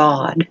name of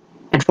God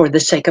and for the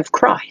sake of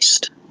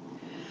Christ.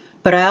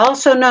 But I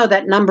also know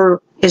that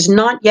number is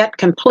not yet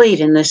complete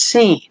in this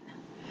scene,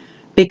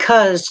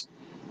 because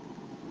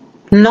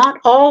not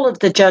all of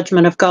the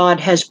judgment of God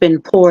has been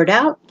poured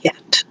out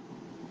yet.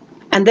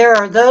 And there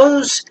are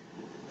those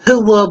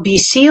who will be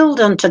sealed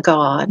unto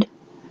God,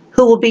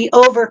 who will be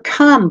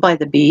overcome by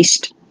the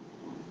beast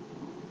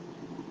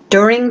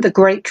during the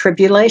Great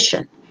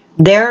Tribulation.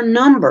 Their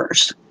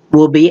numbers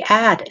will be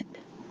added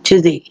to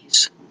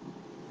these.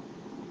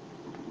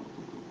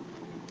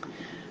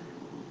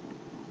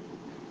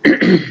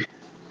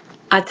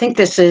 I think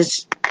this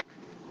is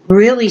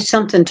really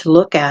something to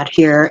look at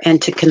here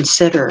and to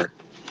consider.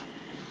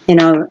 You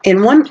know,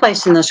 in one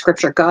place in the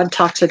scripture, God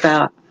talks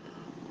about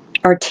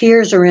our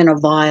tears are in a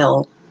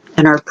vial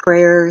and our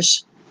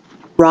prayers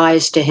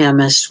rise to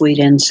him as sweet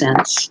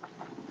incense.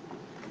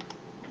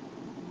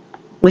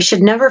 We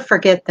should never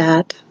forget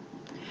that.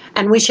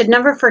 And we should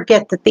never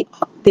forget that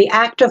the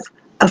act of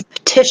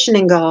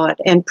petitioning God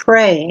and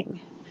praying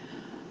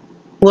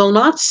will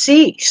not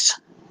cease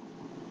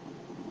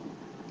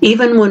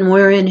even when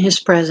we're in his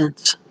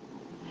presence.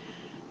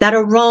 That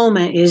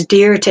aroma is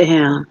dear to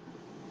him.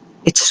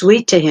 It's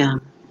sweet to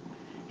him.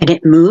 And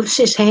it moves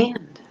his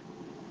hand.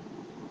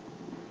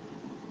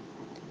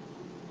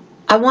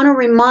 I want to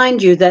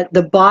remind you that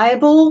the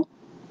Bible,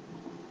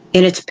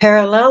 in its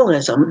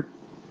parallelism,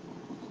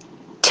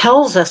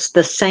 tells us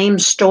the same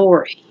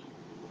story.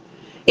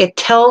 It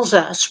tells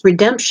us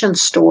redemption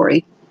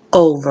story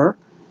over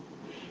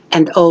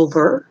and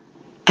over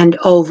and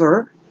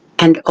over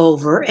and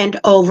over and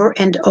over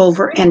and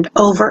over and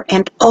over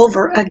and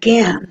over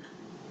again.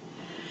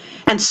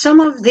 And some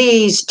of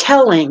these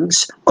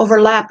tellings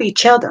overlap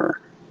each other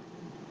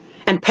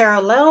and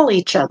parallel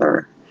each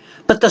other,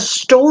 but the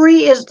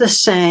story is the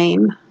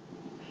same,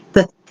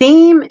 the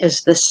theme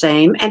is the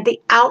same, and the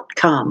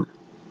outcome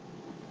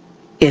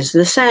is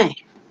the same.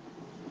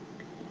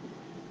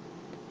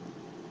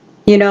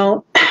 You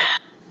know,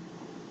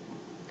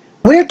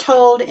 we're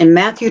told in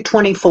Matthew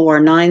 24,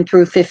 9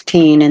 through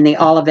 15 in the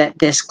Olivet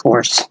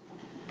Discourse,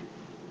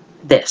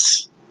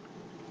 this: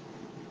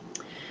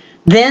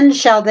 Then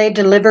shall they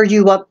deliver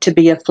you up to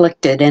be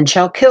afflicted, and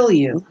shall kill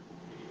you.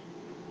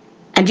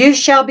 And you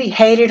shall be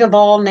hated of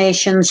all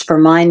nations for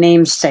my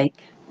name's sake.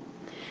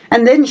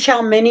 And then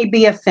shall many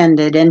be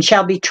offended, and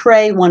shall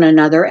betray one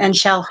another, and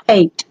shall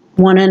hate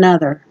one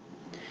another.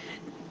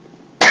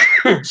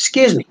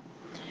 Excuse me.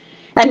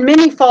 And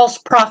many false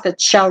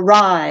prophets shall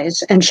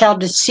rise, and shall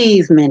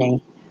deceive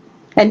many.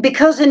 And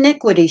because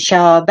iniquity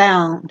shall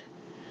abound,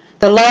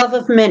 the love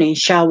of many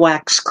shall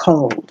wax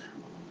cold.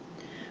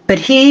 But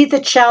he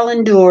that shall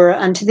endure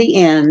unto the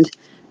end,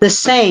 the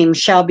same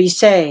shall be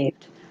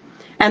saved.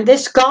 And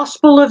this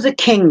gospel of the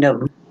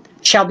kingdom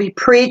shall be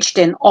preached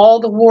in all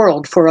the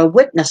world for a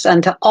witness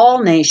unto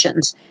all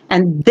nations,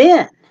 and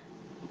then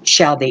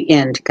shall the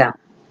end come.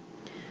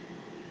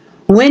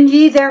 When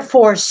ye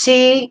therefore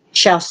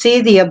shall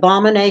see the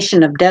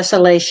abomination of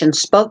desolation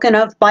spoken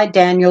of by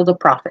Daniel the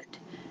prophet,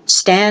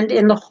 stand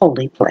in the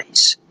holy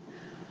place.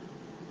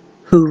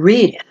 Who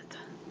readeth,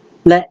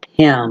 let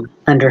him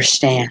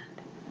understand.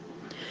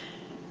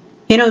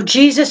 You know,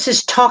 Jesus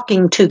is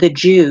talking to the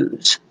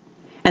Jews,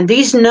 and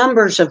these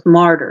numbers of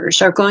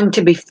martyrs are going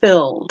to be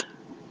filled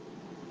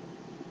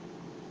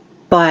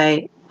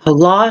by a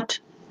lot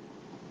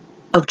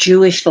of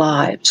Jewish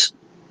lives,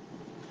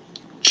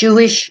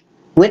 Jewish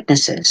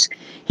witnesses.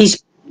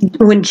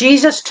 When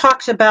Jesus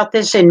talks about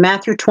this in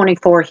Matthew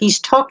 24, he's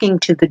talking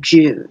to the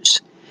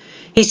Jews.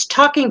 He's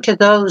talking to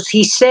those,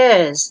 he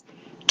says,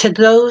 to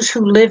those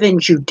who live in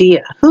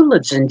Judea. Who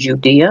lives in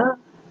Judea?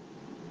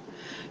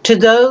 To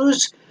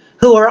those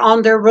who are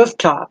on their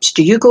rooftops.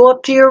 Do you go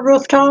up to your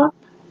rooftop?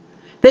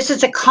 This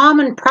is a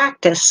common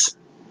practice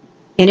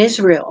in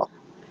Israel.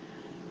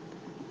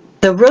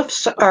 The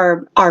roofs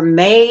are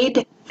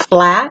made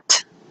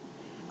flat,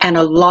 and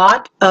a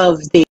lot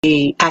of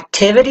the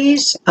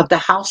activities of the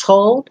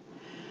household,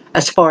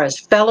 as far as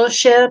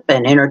fellowship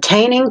and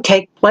entertaining,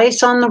 take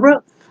place on the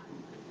roof.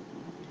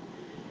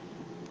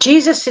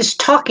 Jesus is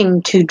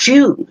talking to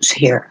Jews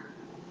here.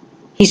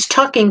 He's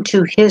talking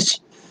to his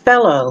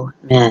fellow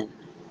men.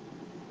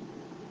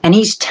 And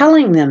he's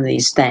telling them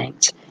these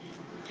things.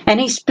 And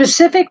he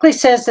specifically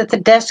says that the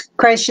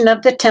desecration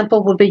of the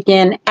temple will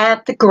begin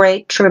at the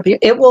Great Tribulation.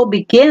 It will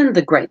begin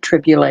the Great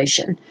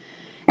Tribulation.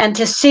 And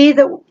to see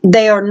that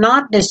they are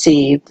not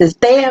deceived,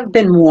 that they have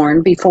been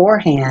warned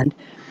beforehand.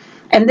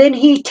 And then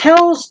he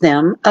tells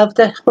them of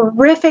the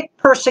horrific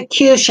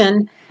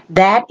persecution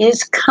that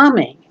is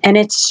coming. And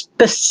it's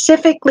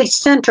specifically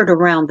centered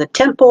around the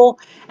temple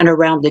and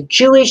around the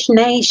Jewish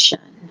nation.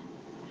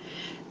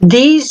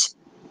 These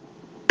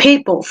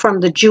people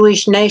from the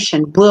Jewish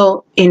nation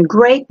will in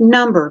great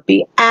number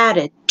be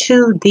added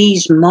to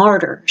these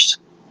martyrs.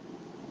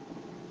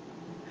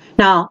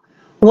 Now,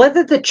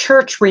 whether the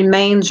church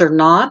remains or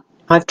not,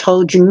 I've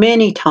told you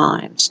many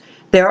times,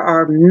 there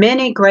are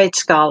many great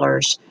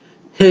scholars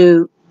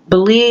who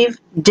believe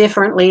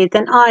differently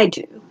than I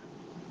do.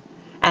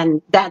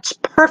 And that's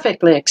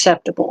perfectly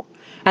acceptable.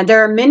 And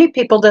there are many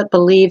people that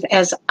believe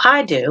as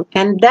I do,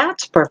 and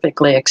that's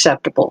perfectly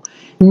acceptable.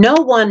 No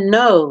one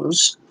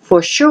knows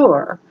for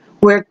sure.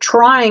 We're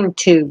trying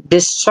to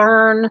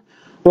discern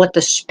what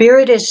the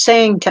Spirit is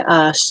saying to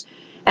us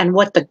and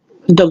what the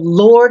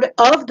Lord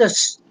of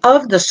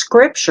the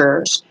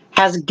Scriptures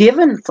has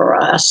given for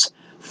us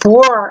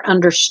for our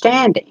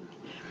understanding.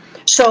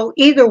 So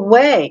either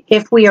way,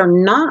 if we are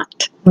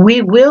not,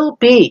 we will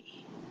be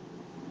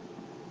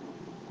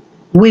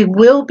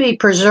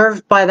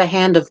preserved by the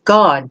hand of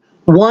God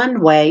one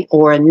way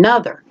or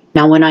another.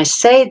 Now, when I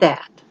say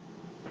that,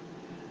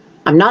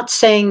 I'm not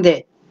saying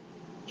that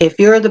if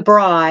you're the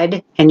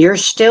bride and you're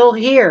still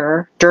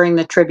here during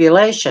the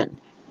tribulation,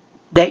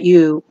 that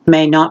you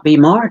may not be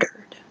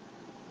martyred,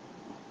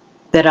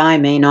 that I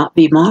may not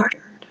be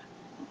martyred.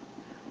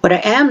 What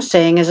I am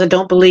saying is I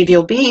don't believe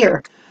you'll be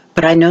here,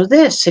 but I know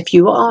this, if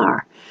you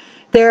are.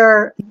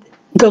 The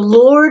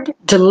Lord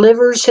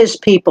delivers his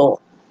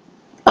people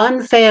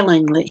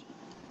unfailingly,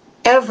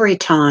 every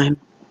time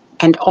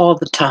and all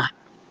the time.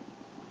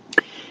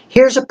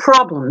 Here's a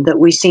problem that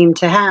we seem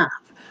to have.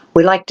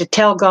 We like to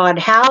tell God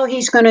how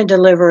he's going to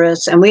deliver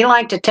us, and we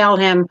like to tell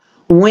him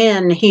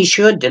when he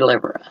should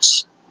deliver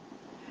us.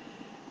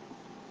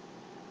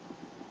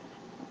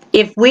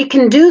 If we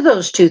can do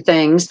those two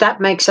things,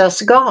 that makes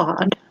us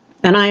God.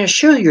 And I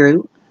assure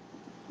you,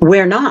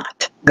 we're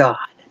not God.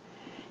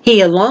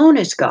 He alone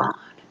is God.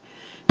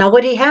 Now,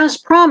 what he has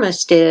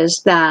promised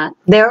is that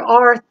there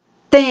are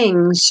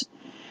things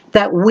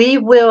that we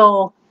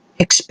will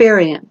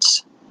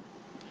experience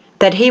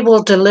that he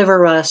will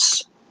deliver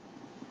us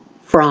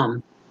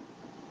from.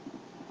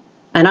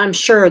 And I'm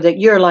sure that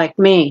you're like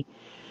me.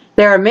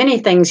 There are many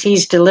things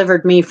he's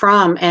delivered me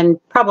from, and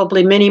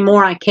probably many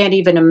more I can't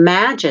even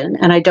imagine,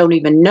 and I don't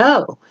even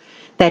know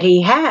that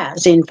he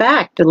has, in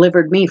fact,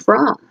 delivered me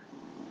from.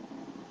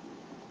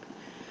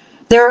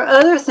 There are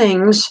other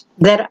things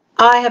that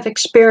I have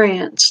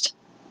experienced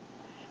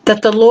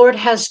that the Lord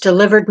has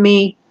delivered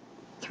me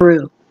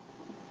through.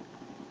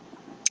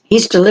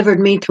 He's delivered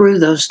me through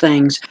those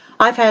things.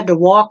 I've had to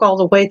walk all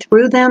the way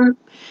through them,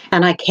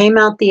 and I came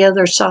out the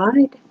other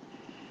side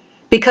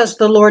because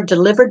the Lord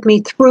delivered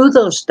me through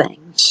those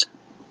things.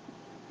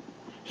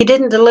 He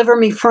didn't deliver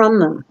me from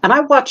them. And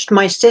I watched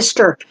my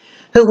sister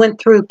who went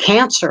through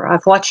cancer.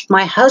 I've watched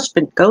my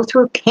husband go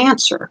through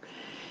cancer.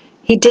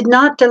 He did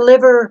not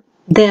deliver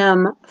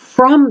them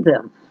from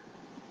them.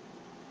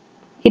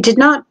 He did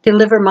not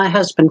deliver my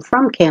husband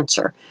from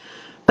cancer,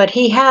 but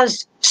he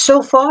has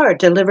so far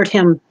delivered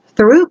him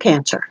through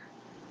cancer.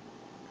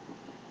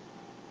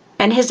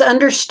 And his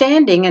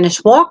understanding and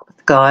his walk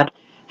with God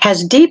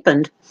has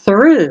deepened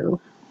through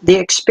the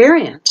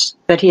experience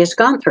that he has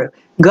gone through.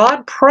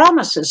 God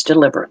promises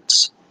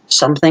deliverance.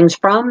 Some things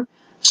from,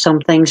 some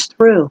things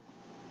through.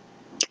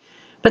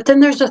 But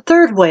then there's a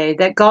third way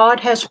that God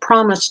has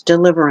promised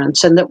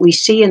deliverance and that we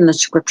see in the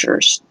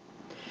scriptures.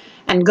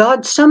 And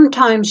God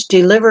sometimes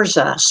delivers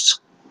us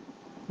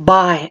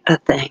by a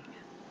thing.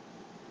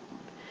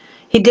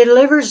 He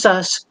delivers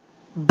us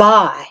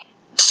by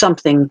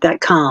something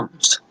that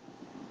comes.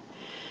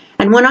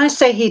 And when I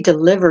say he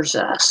delivers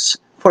us,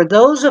 for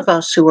those of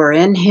us who are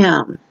in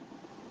him,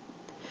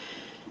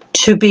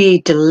 to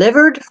be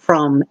delivered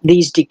from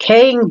these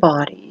decaying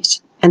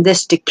bodies and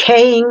this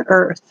decaying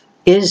earth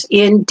is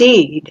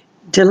indeed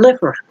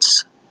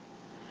deliverance.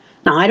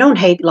 Now, I don't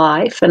hate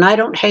life, and I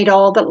don't hate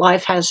all that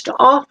life has to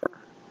offer.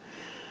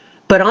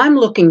 But I'm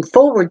looking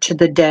forward to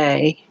the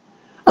day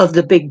of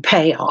the big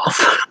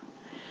payoff,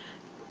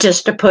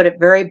 just to put it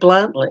very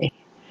bluntly.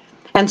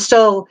 And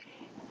so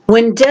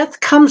when death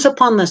comes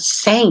upon the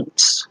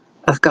saints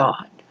of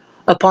God,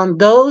 upon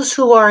those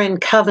who are in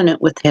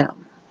covenant with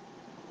Him,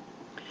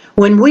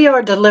 when we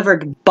are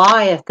delivered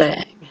by a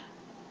thing,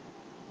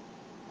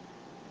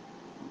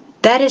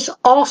 that is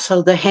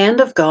also the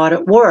hand of God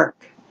at work,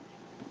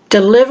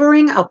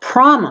 delivering a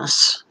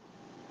promise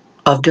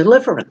of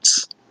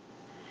deliverance.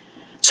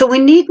 So we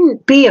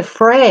needn't be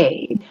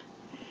afraid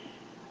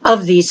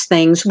of these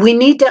things. We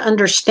need to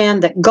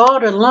understand that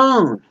God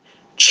alone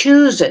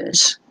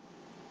chooses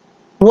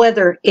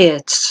whether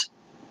it's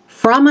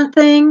from a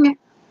thing,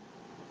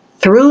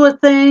 through a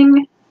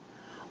thing,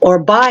 or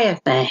by a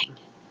thing,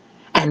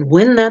 and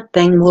when that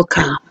thing will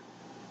come.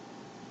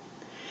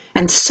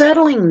 And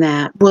settling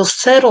that will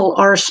settle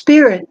our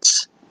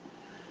spirits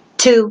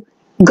to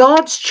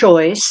God's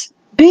choice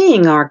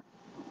being our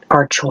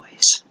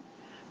choice.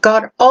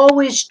 God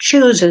always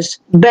chooses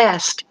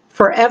best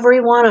for every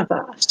one of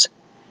us.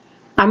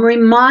 I'm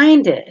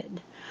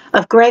reminded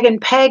of Greg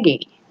and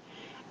Peggy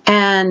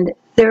and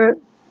their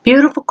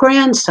beautiful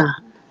grandson.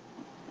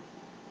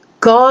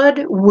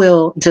 God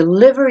will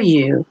deliver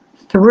you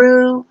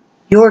through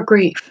your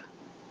grief.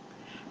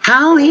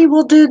 How He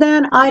will do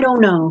that, I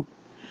don't know.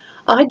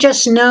 I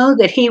just know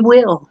that He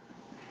will,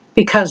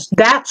 because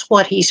that's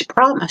what He's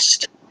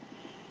promised.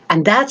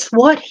 And that's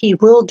what He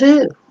will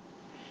do.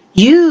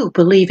 You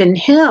believe in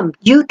Him.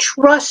 You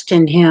trust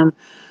in Him.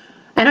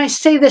 And I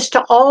say this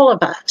to all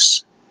of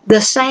us,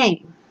 the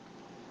same.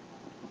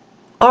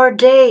 Our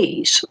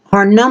days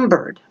are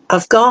numbered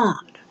of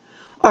God.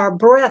 Our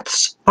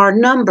breaths are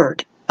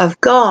numbered of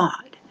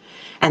God.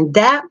 And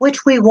that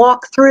which we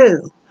walk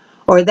through,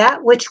 or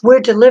that which we're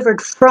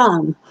delivered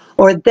from,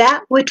 or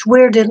that which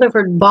we're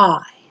delivered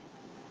by,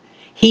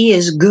 He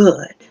is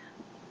good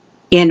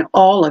in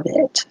all of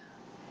it.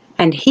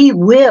 And He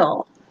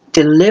will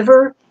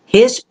deliver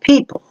His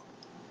people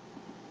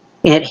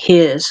at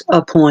His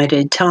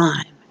appointed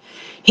time.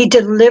 He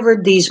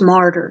delivered these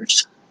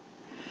martyrs.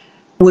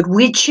 Would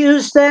we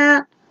choose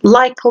that?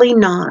 Likely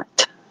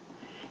not.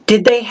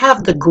 Did they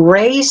have the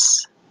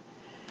grace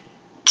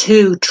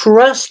to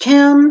trust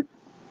Him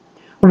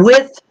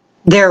with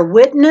their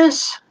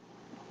witness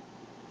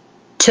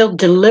till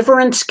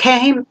deliverance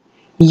came?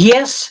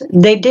 Yes,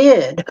 they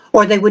did,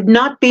 or they would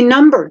not be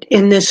numbered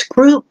in this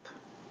group.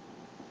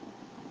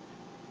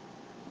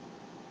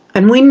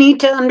 And we need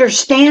to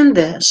understand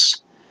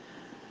this.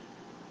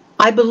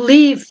 I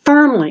believe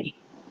firmly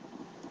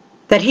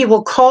that He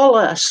will call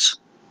us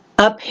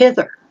up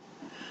hither.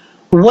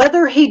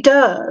 Whether He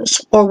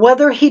does or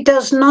whether He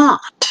does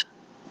not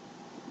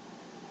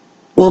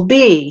will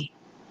be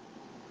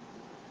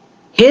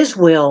His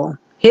will,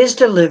 His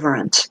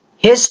deliverance,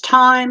 His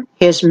time,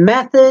 His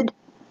method,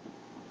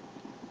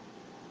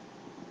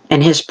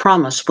 and His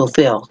promise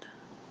fulfilled.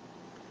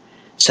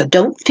 So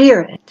don't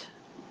fear it.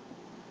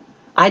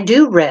 I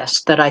do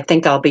rest that I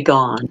think I'll be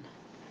gone.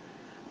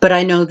 But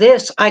I know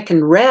this, I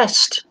can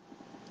rest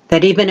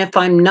that even if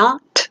I'm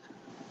not,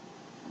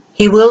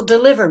 He will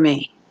deliver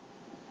me.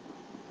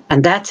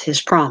 And that's His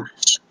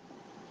promise.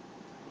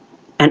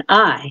 And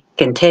I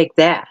can take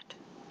that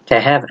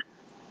to heaven.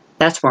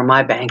 That's where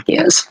my bank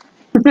is.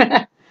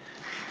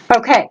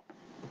 Okay.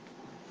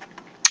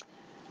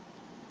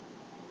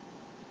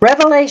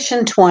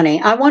 Revelation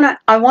 20. I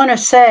want to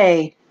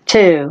say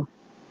too,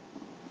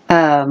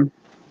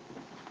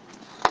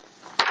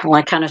 well,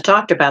 I kind of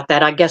talked about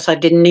that. I guess I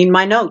didn't need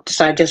my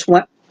notes. I just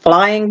went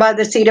flying by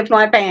the seat of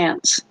my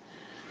pants.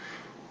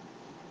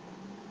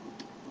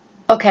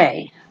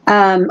 Okay.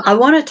 I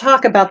want to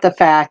talk about the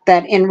fact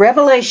that in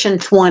Revelation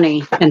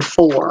 20 and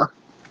 4,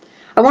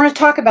 I want to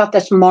talk about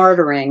this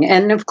martyring.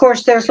 And of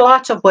course, there's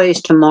lots of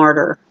ways to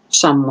martyr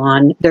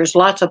someone. There's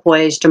lots of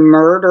ways to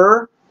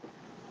murder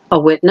a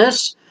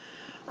witness.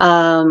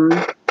 And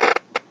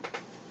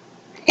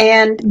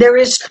there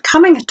is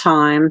coming a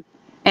time,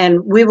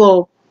 and we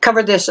will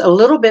cover this a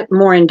little bit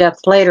more in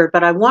depth later,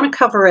 but I want to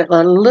cover it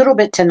a little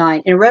bit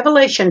tonight. In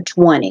Revelation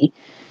 20,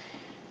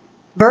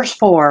 verse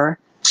 4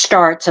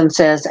 starts and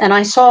says, "And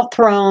I saw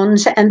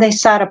thrones, and they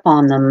sat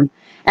upon them,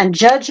 and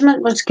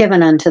judgment was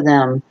given unto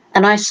them.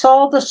 And I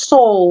saw the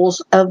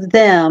souls of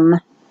them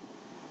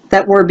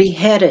that were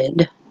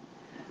beheaded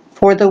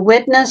for the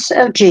witness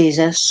of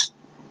Jesus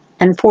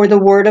and for the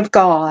word of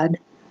God,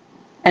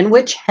 and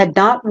which had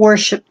not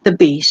worshipped the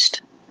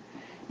beast,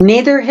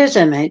 neither his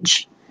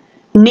image,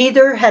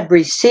 neither had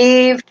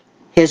received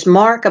his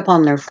mark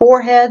upon their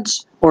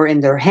foreheads or in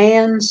their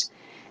hands,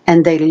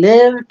 and they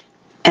lived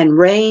and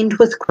reigned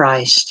with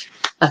Christ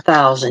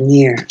 1,000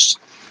 years."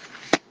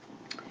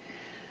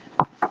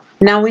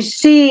 Now we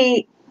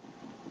see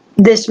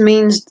this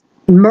means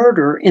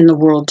murder in the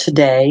world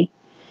today.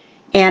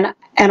 And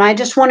I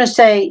just want to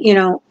say, you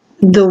know,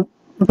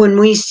 when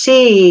we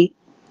see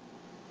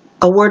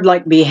a word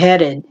like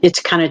beheaded, it's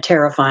kind of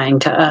terrifying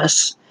to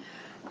us.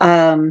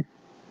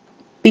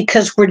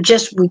 because we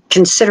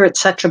consider it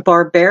such a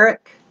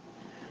barbaric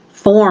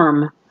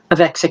form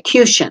of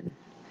execution.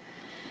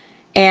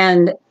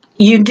 And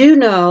you do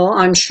know,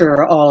 I'm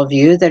sure, all of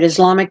you, that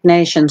Islamic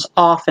nations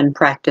often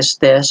practice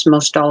this.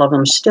 Most all of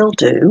them still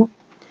do.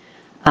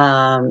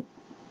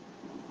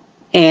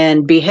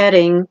 And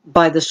beheading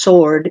by the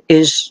sword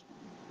is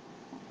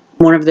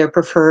one of their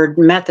preferred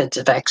methods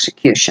of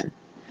execution.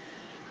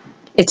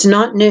 It's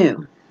not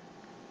new.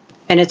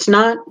 And it's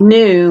not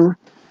new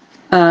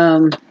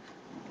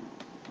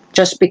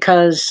just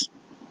because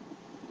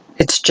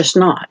it's just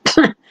not.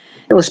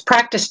 It was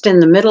practiced in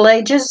the Middle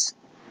Ages,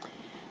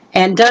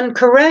 and done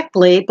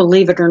correctly,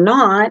 believe it or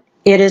not,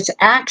 it has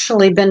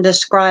actually been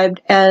described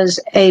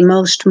as a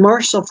most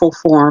merciful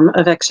form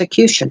of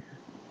execution.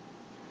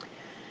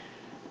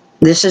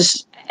 This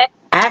is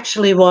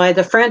actually why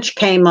the French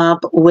came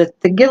up with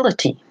the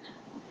guillotine.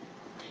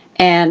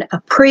 And a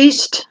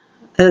priest,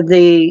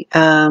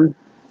 the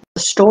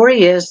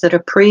story is that a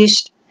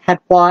priest had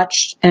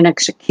watched an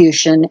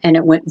execution and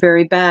it went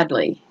very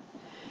badly.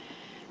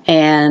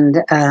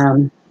 And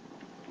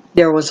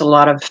there was a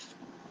lot of,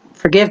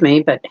 forgive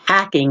me, but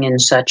hacking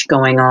and such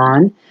going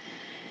on.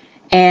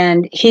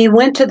 And he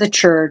went to the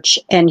church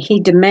and he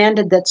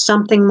demanded that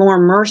something more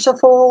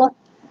merciful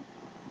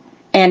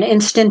and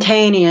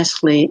instantaneous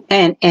be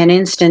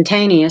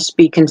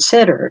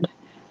considered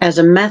as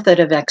a method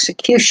of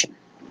execution.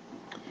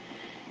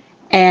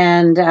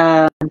 And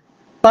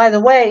by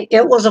the way,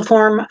 it was a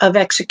form of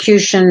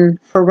execution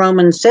for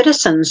Roman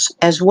citizens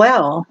as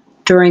well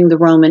during the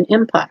Roman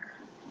Empire.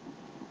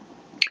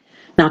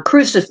 Now,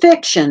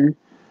 crucifixion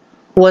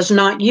was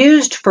not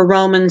used for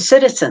Roman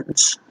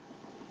citizens.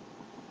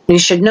 You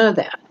should know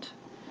that.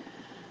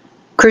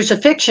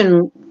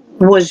 Crucifixion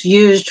was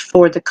used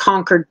for the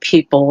conquered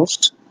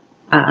peoples.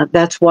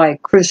 That's why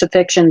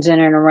crucifixions in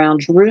and around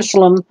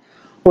Jerusalem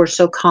were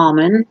so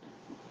common.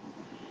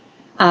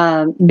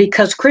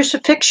 Because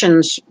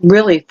crucifixions,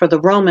 really, for the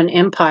Roman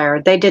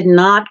Empire, they did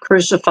not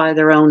crucify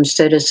their own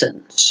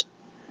citizens.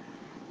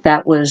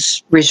 That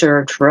was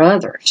reserved for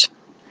others.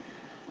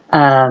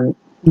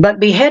 But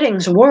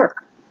beheadings were.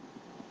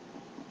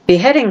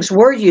 Beheadings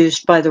were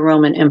used by the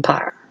Roman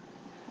Empire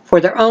for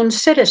their own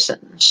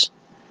citizens.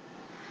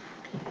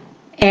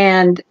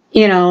 And,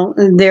 you know,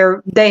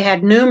 they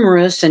had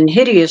numerous and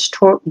hideous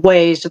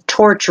ways of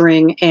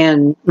torturing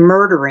and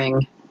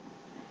murdering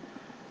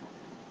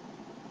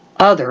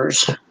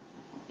others.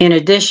 In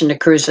addition to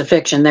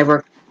crucifixion,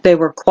 they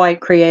were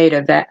quite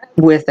creative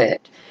with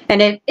it.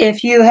 And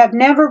if you have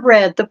never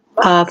read the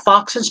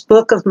Fox's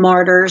Book of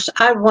Martyrs,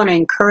 I want to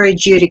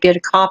encourage you to get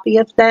a copy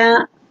of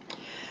that.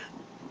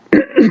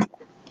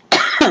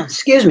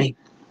 Excuse me.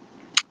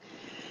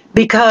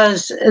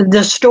 Because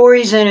the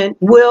stories in it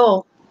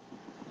will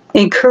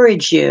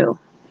encourage you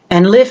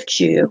and lift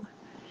you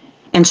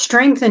and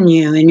strengthen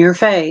you in your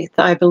faith,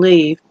 I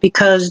believe,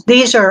 because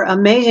these are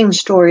amazing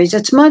stories.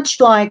 It's not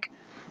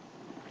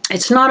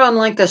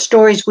unlike the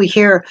stories we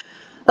hear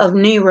of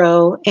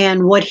Nero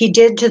and what he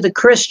did to the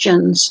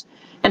Christians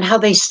and how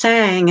they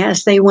sang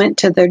as they went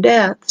to their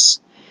deaths.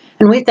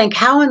 And we think,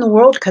 how in the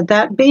world could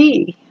that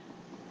be?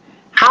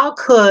 How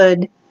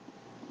could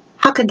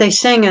they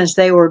sing as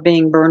they were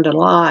being burned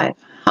alive?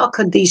 How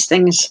could these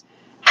things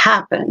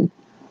happen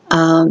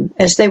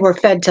as they were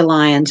fed to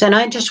lions? And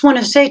I just want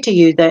to say to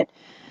you that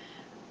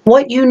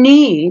what you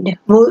need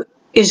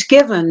is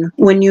given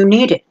when you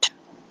need it.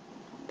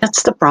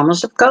 That's the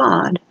promise of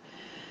God,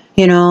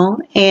 you know,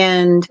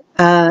 and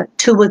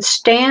to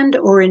withstand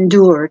or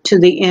endure to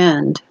the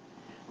end.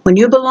 When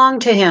you belong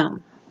to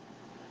Him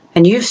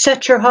and you've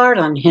set your heart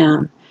on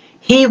Him,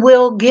 He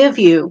will give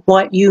you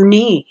what you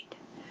need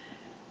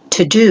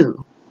to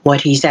do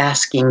what He's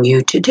asking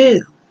you to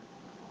do.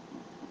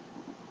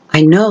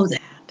 I know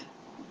that.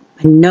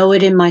 I know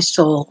it in my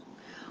soul.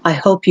 I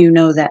hope you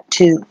know that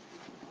too.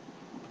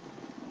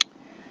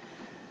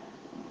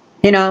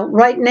 You know,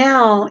 right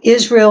now,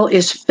 Israel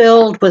is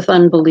filled with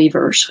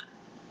unbelievers.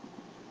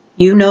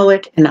 You know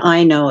it, and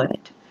I know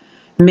it.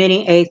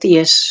 Many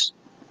atheists,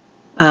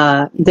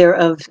 they're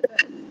of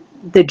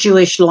the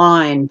Jewish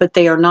line, but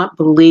they are not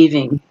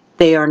believing.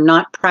 They are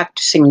not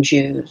practicing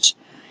Jews.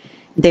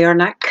 They are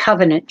not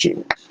covenant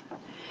Jews.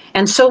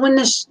 And so when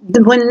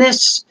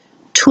this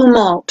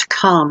tumult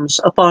comes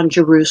upon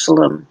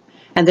Jerusalem,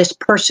 and this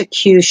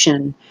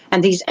persecution,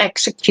 and these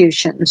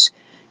executions,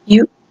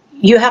 you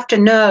have to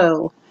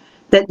know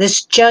that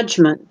this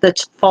judgment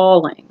that's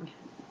falling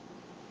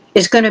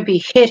is going to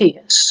be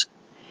hideous.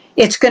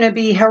 It's going to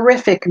be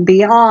horrific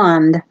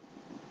beyond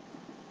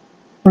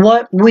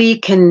what we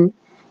can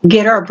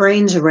get our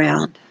brains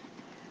around.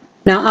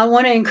 Now, I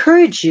want to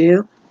encourage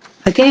you,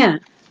 again,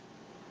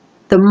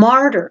 the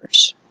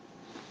martyrs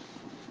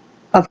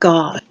of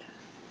God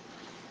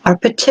are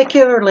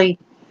particularly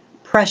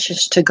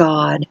precious to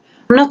God.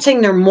 I'm not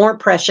saying they're more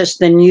precious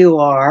than you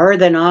are, or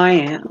than I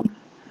am,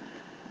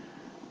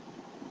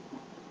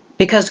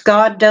 because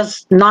God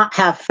does not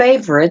have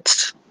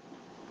favorites,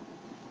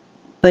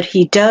 but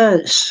He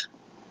does.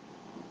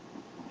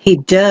 He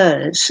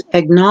does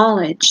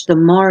acknowledge the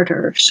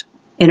martyrs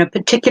in a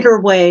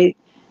particular way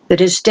that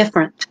is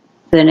different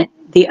than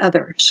the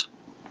others.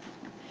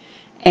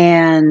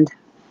 And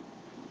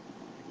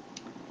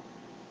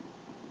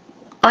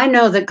I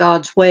know that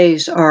God's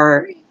ways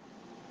are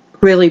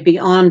really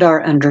beyond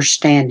our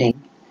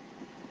understanding.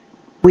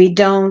 We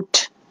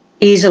don't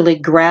easily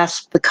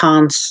grasp the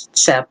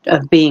concept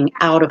of being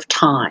out of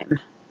time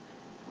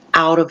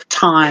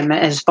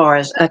as far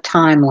as a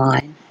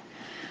timeline.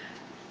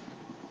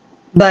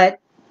 But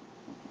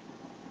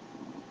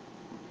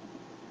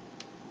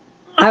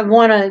I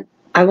want to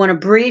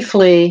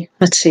briefly,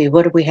 let's see,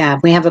 what do we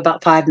have? We have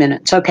about 5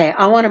 minutes. Okay,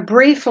 I want to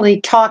briefly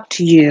talk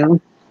to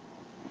you.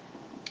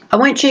 I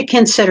want you to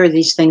consider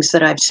these things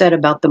that I've said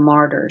about the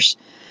martyrs.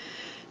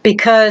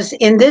 Because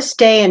in this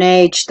day and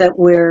age that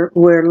we're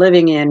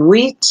living in,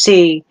 we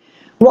see,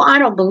 well, I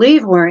don't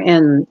believe we're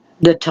in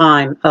the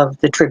time of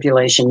the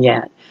tribulation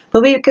yet.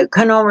 But we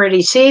can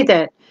already see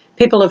that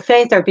people of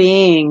faith are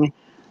being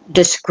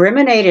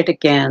discriminated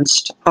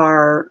against,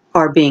 are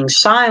being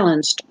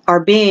silenced,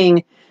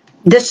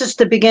 this is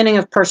the beginning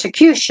of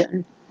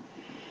persecution.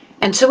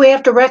 And so we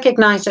have to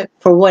recognize it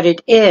for what it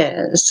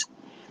is.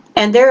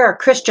 And there are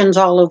Christians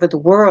all over the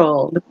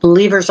world,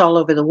 believers all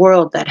over the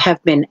world that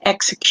have been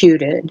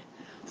executed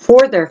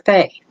for their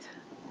faith.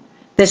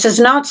 This is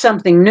not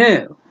something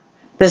new.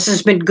 This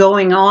has been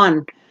going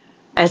on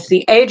as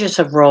the ages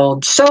have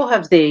rolled, so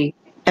have the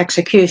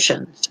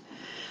executions.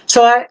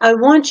 So I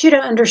want you to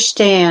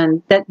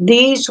understand that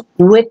these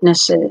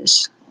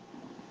witnesses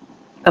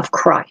of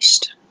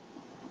Christ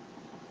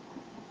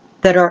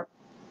that are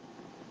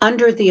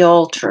under the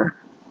altar,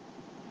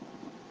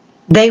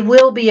 they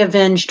will be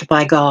avenged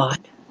by God,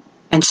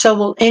 and so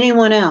will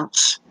anyone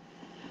else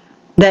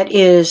that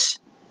is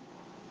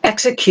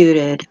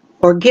executed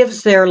or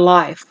gives their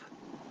life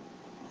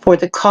for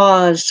the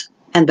cause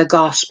and the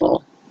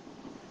gospel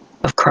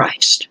of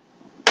Christ.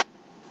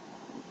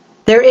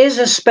 There is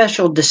a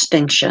special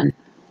distinction,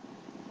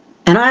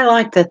 and I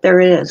like that there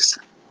is.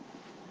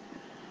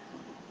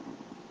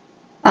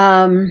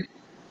 I'm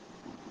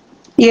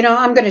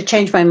going to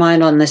change my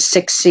mind on the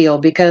sixth seal,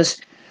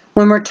 because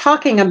when we're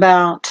talking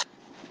about,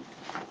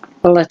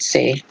 well, let's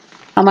see,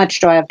 how much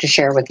do I have to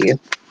share with you?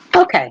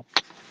 Okay,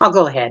 I'll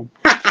go ahead.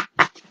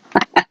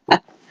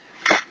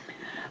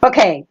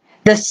 Okay,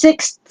 the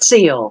sixth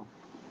seal.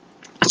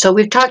 So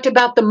we've talked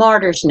about the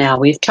martyrs now.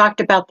 We've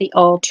talked about the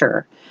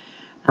altar.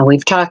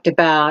 We've talked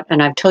about,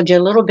 and I've told you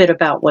a little bit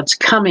about what's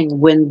coming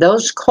when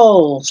those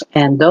coals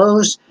and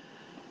those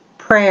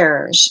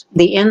prayers,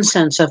 the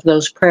incense of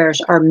those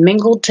prayers, are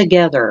mingled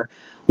together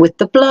with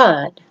the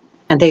blood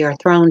and they are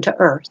thrown to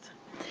earth.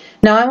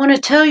 Now I want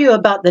to tell you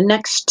about the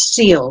next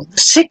seal, the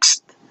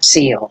sixth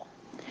seal.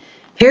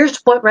 Here's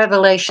what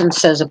Revelation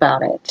says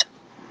about it.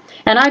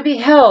 And I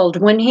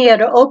beheld when he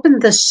had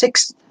opened the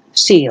sixth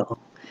seal,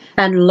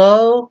 and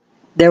lo,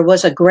 there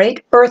was a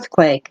great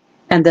earthquake,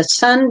 and the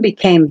sun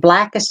became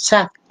black as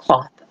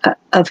sackcloth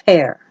of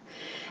hair,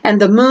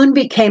 and the moon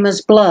became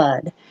as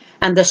blood,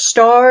 and the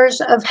stars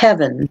of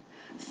heaven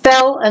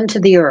fell unto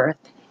the earth,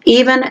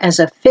 even as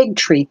a fig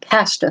tree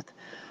casteth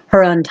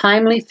her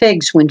untimely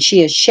figs when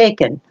she is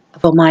shaken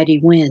of a mighty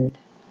wind.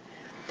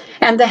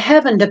 And the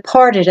heaven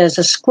departed as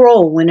a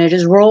scroll when it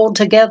is rolled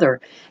together,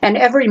 and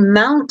every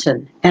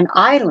mountain and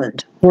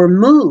island were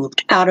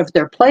moved out of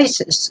their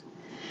places.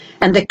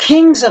 And the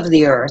kings of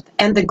the earth,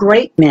 and the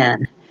great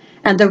men,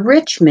 and the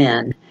rich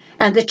men,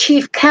 and the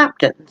chief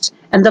captains,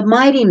 and the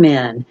mighty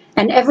men,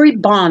 and every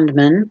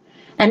bondman,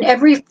 and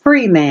every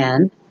free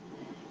man,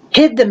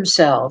 hid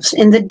themselves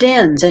in the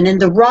dens and in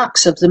the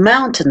rocks of the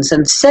mountains,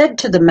 and said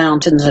to the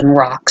mountains and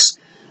rocks,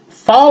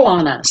 Fall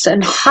on us,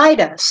 and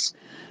hide us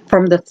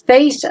from the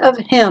face of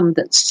him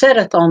that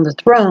sitteth on the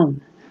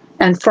throne,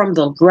 and from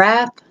the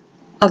wrath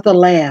of the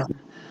Lamb.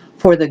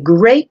 For the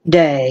great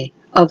day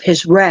of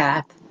his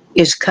wrath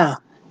is come,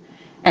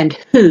 and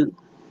who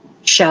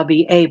shall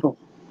be able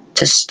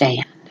to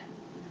stand?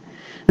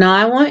 Now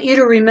I want you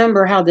to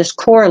remember how this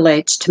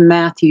correlates to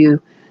Matthew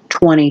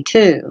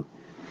 22.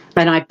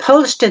 And I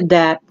posted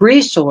that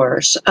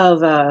resource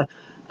of a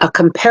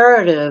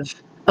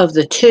comparative of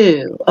the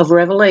two, of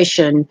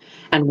Revelation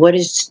and what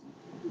is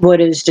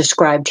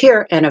described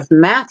here, and of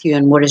Matthew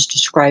and what is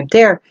described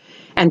there,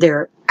 and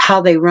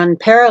how they run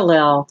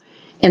parallel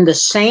in the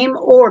same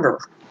order.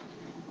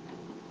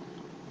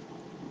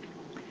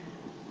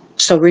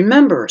 So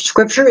remember,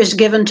 Scripture is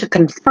given to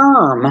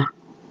confirm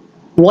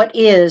what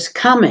is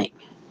coming,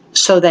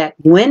 so that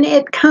when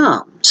it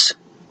comes,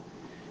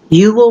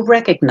 you will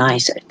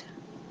recognize it.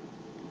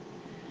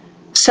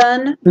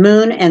 Sun,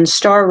 moon, and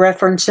star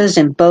references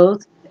in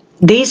both,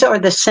 these are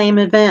the same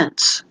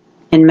events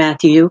in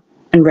Matthew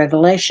and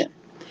Revelation.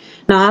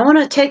 Now I want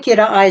to take you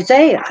to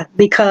Isaiah,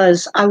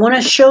 because I want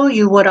to show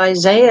you what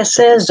Isaiah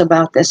says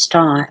about this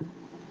time.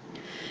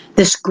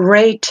 This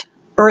great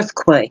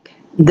earthquake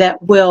that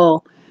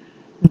will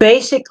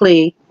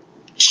basically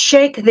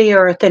shake the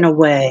earth in a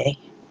way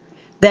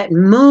that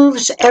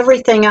moves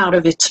everything out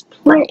of its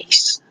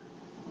place.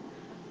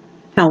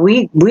 Now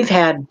we've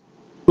had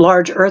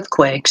large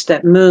earthquakes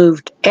that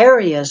moved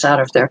areas out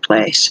of their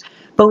place,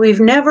 but we've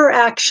never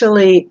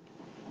actually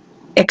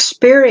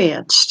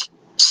experienced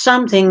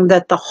something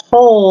that the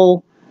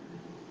whole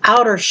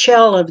outer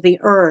shell of the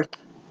earth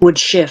would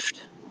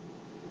shift.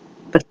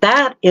 But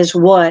that is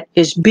what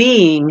is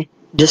being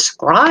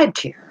described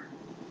here.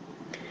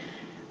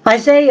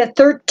 Isaiah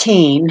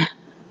 13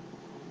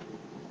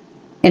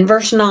 in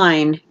verse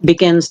 9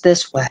 begins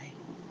this way.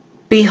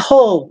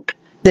 Behold,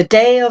 the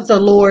day of the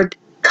Lord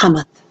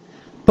cometh,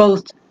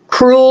 both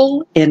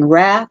cruel in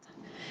wrath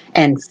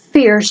and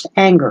fierce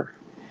anger,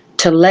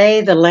 to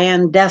lay the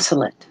land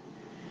desolate,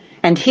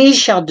 and he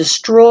shall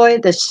destroy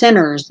the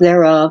sinners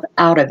thereof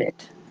out of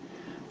it.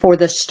 For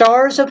the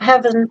stars of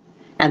heaven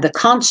and the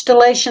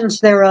constellations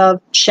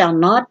thereof shall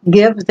not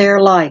give their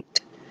light.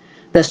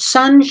 The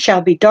sun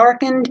shall be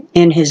darkened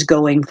in his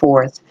going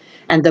forth,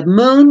 and the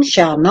moon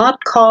shall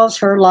not cause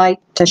her light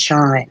to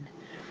shine.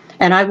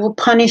 And I will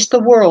punish the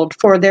world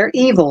for their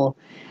evil,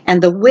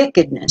 and the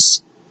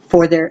wickedness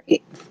for their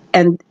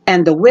and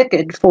the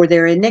wicked for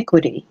their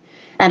iniquity.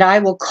 And I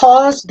will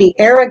cause the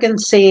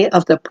arrogancy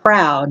of the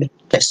proud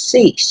to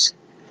cease,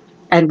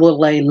 and will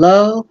lay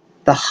low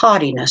the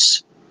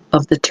haughtiness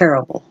of the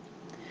terrible.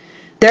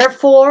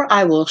 Therefore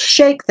I will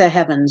shake the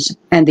heavens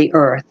and the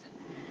earth,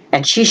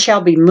 and she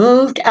shall be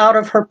moved out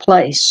of her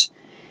place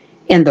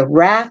in the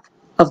wrath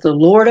of the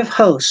Lord of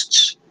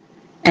hosts,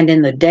 and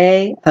in the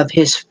day of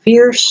his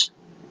fierce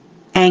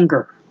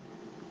anger.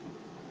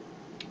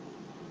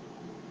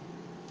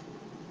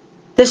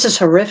 This is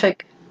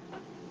horrific.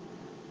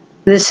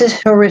 This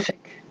is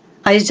horrific.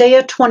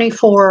 Isaiah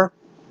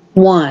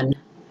 24:1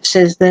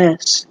 says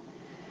this,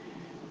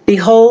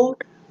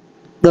 Behold,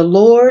 the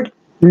Lord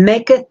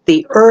maketh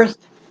the earth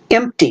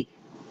empty,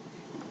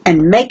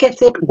 and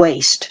maketh it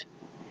waste,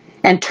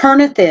 and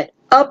turneth it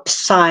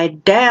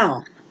upside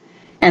down,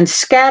 and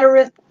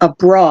scattereth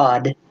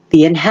abroad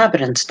the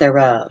inhabitants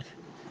thereof.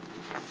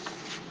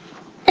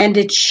 And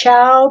it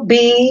shall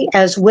be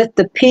as with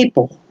the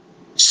people,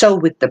 so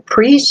with the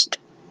priest,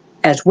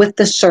 as with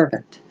the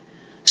servant,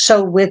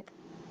 so with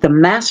the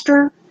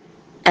master,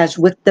 as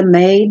with the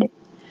maid,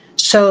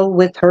 so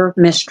with her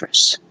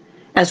mistress,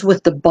 as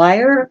with the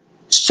buyer,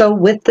 so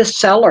with the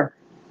seller,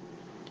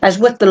 as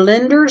with the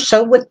lender,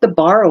 so with the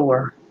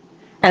borrower,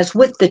 as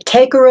with the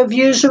taker of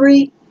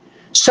usury,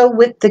 so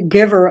with the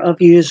giver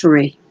of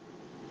usury.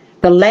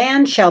 The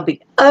land shall be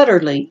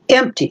utterly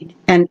emptied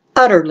and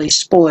utterly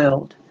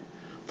spoiled,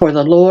 for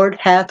the Lord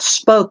hath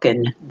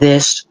spoken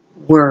this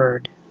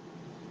word.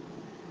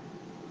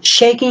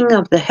 Shaking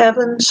of the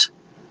heavens.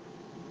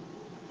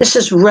 This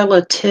is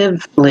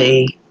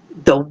relatively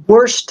the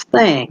worst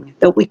thing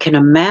that we can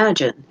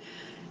imagine.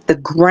 The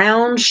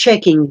ground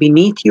shaking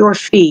beneath your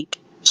feet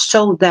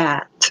so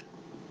that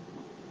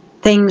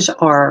things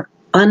are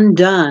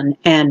undone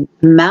and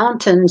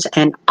mountains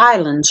and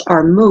islands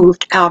are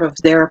moved out of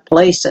their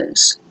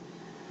places.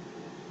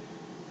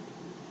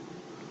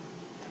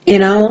 You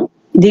know,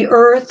 the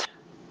earth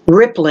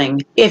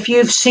rippling. If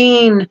you've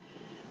seen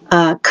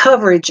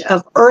coverage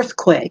of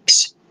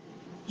earthquakes,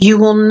 you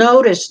will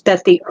notice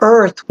that the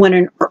earth, when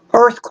an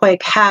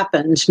earthquake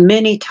happens,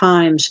 many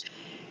times,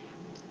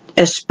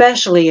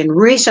 especially in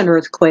recent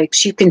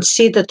earthquakes, you can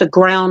see that the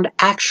ground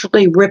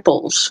actually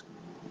ripples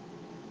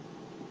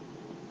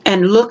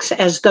and looks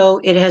as though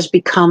it has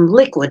become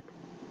liquid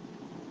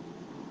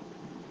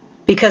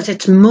because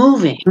it's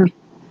moving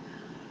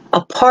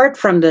apart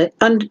from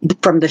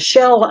the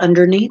shell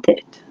underneath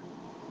it.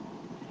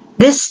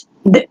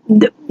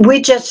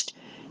 We just,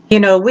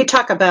 we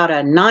talk about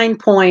a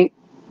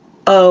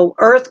 9.0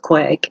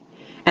 earthquake,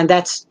 and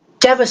that's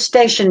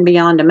devastation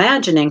beyond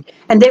imagining.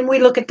 And then we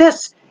look at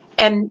this,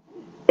 and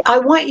I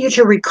want you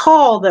to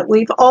recall that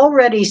we've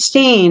already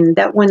seen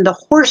that when the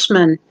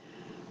horsemen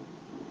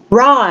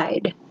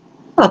ride,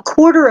 a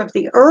quarter of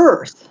the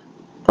earth,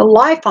 the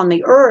life on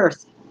the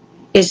earth,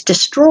 is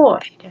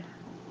destroyed.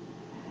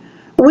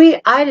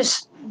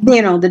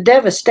 The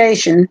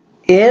devastation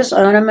is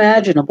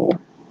unimaginable.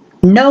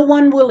 No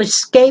one will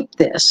escape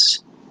this.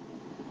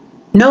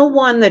 No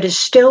one that is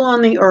still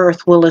on the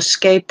earth will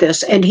escape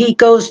this. And he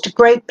goes to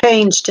great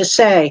pains to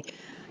say,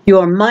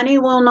 your money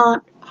will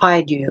not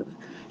hide you.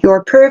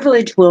 Your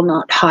privilege will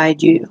not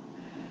hide you.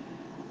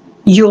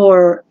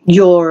 Your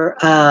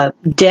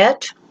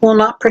debt will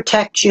not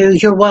protect you.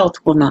 Your wealth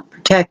will not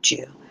protect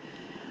you.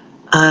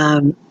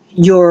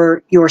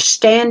 Your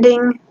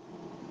standing,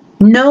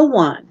 no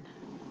one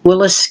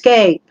will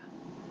escape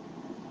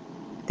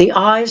the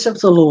eyes of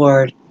the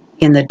Lord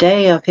in the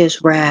day of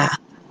his wrath.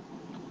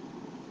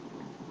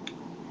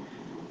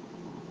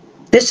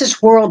 This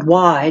is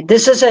worldwide.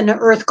 This is an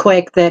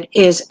earthquake that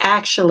is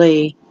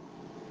actually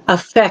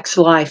affects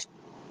life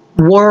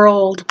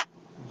worldwide.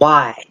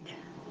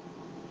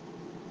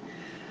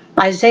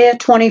 Isaiah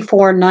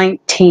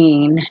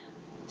 24:19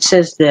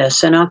 says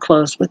this, and I'll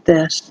close with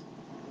this.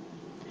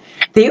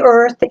 The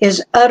earth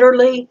is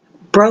utterly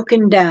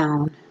broken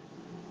down.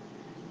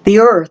 The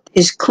earth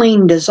is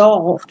clean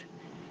dissolved,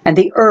 and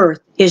the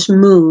earth is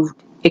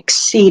moved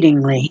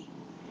exceedingly.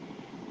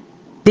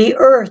 The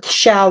earth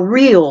shall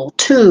reel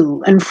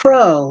to and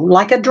fro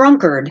like a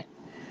drunkard,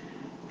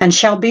 and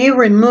shall be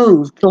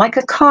removed like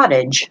a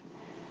cottage,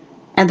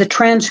 and the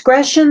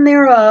transgression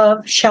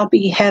thereof shall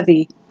be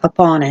heavy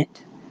upon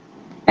it,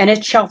 and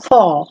it shall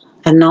fall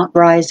and not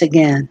rise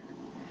again.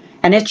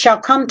 And it shall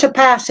come to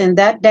pass in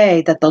that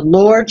day that the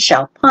Lord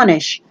shall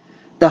punish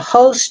the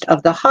host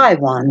of the high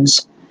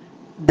ones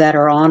that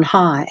are on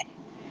high,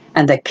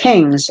 and the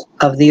kings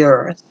of the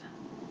earth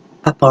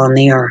upon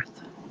the earth.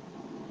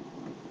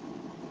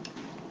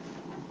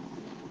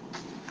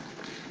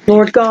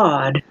 Lord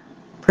God,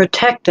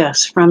 protect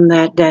us from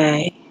that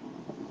day.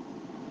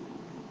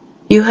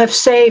 You have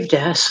saved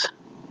us.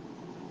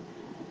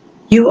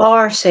 You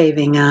are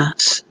saving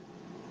us.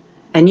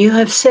 And you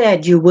have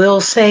said you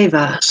will save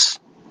us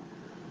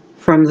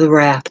from the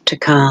wrath to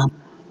come.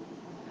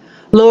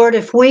 Lord,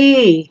 if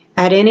we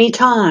at any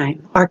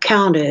time are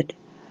counted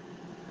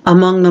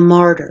among the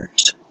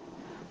martyrs,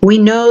 we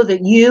know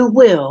that you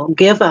will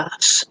give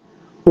us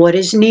what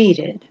is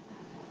needed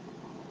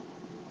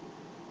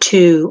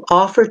to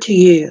offer to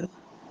you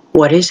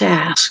what is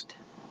asked.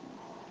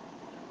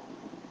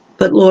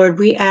 But Lord,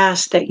 we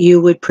ask that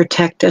you would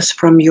protect us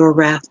from your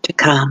wrath to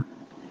come,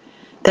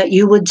 that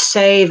you would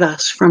save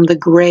us from the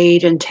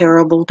great and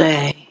terrible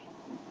day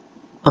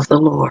of the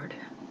Lord.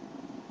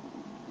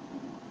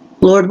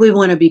 Lord, we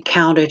want to be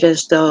counted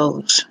as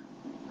those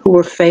who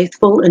are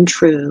faithful and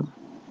true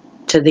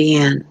to the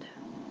end.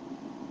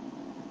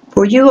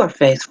 For you are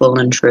faithful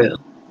and true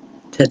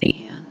to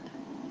the end.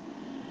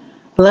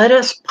 Let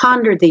us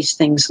ponder these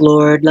things,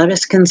 Lord. Let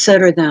us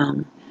consider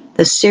them,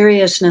 the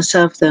seriousness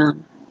of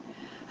them.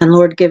 And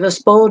Lord, give us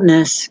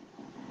boldness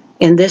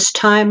in this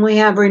time we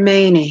have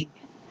remaining,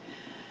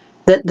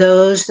 that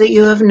those that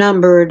you have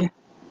numbered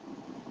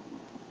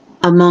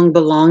among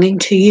belonging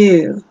to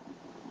you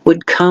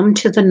would come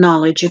to the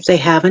knowledge, if they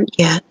haven't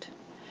yet,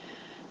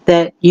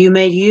 that you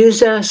may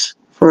use us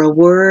for a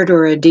word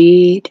or a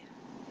deed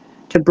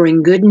to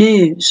bring good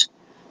news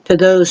to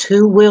those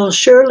who will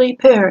surely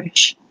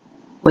perish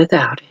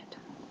without it,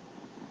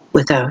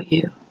 without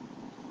you.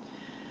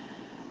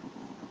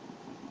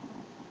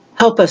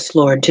 Help us,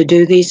 Lord, to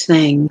do these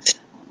things.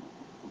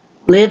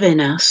 Live in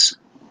us.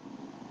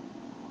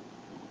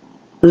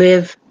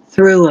 Live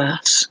through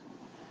us.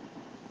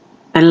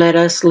 And let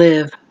us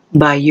live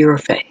by your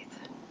faith.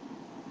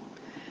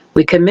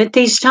 We commit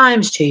these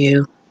times to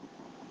you,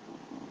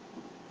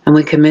 and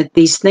we commit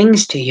these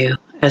things to you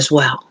as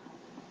well.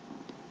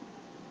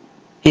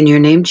 In your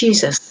name,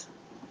 Jesus.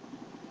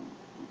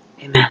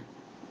 Amen.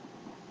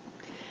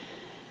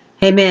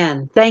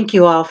 Amen. Thank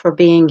you all for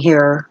being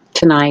here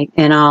tonight,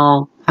 and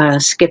I'll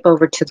skip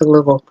over to the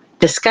little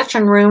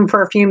discussion room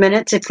for a few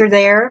minutes if you're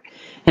there,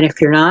 and if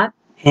you're not,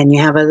 and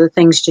you have other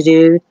things to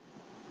do,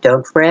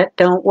 don't fret,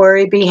 don't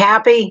worry, be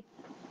happy.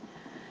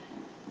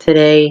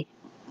 Today,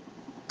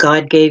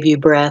 God gave you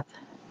breath,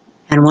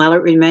 and while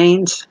it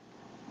remains,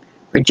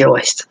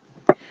 rejoice.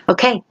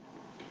 Okay,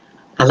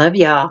 I love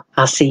y'all.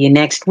 I'll see you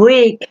next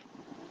week.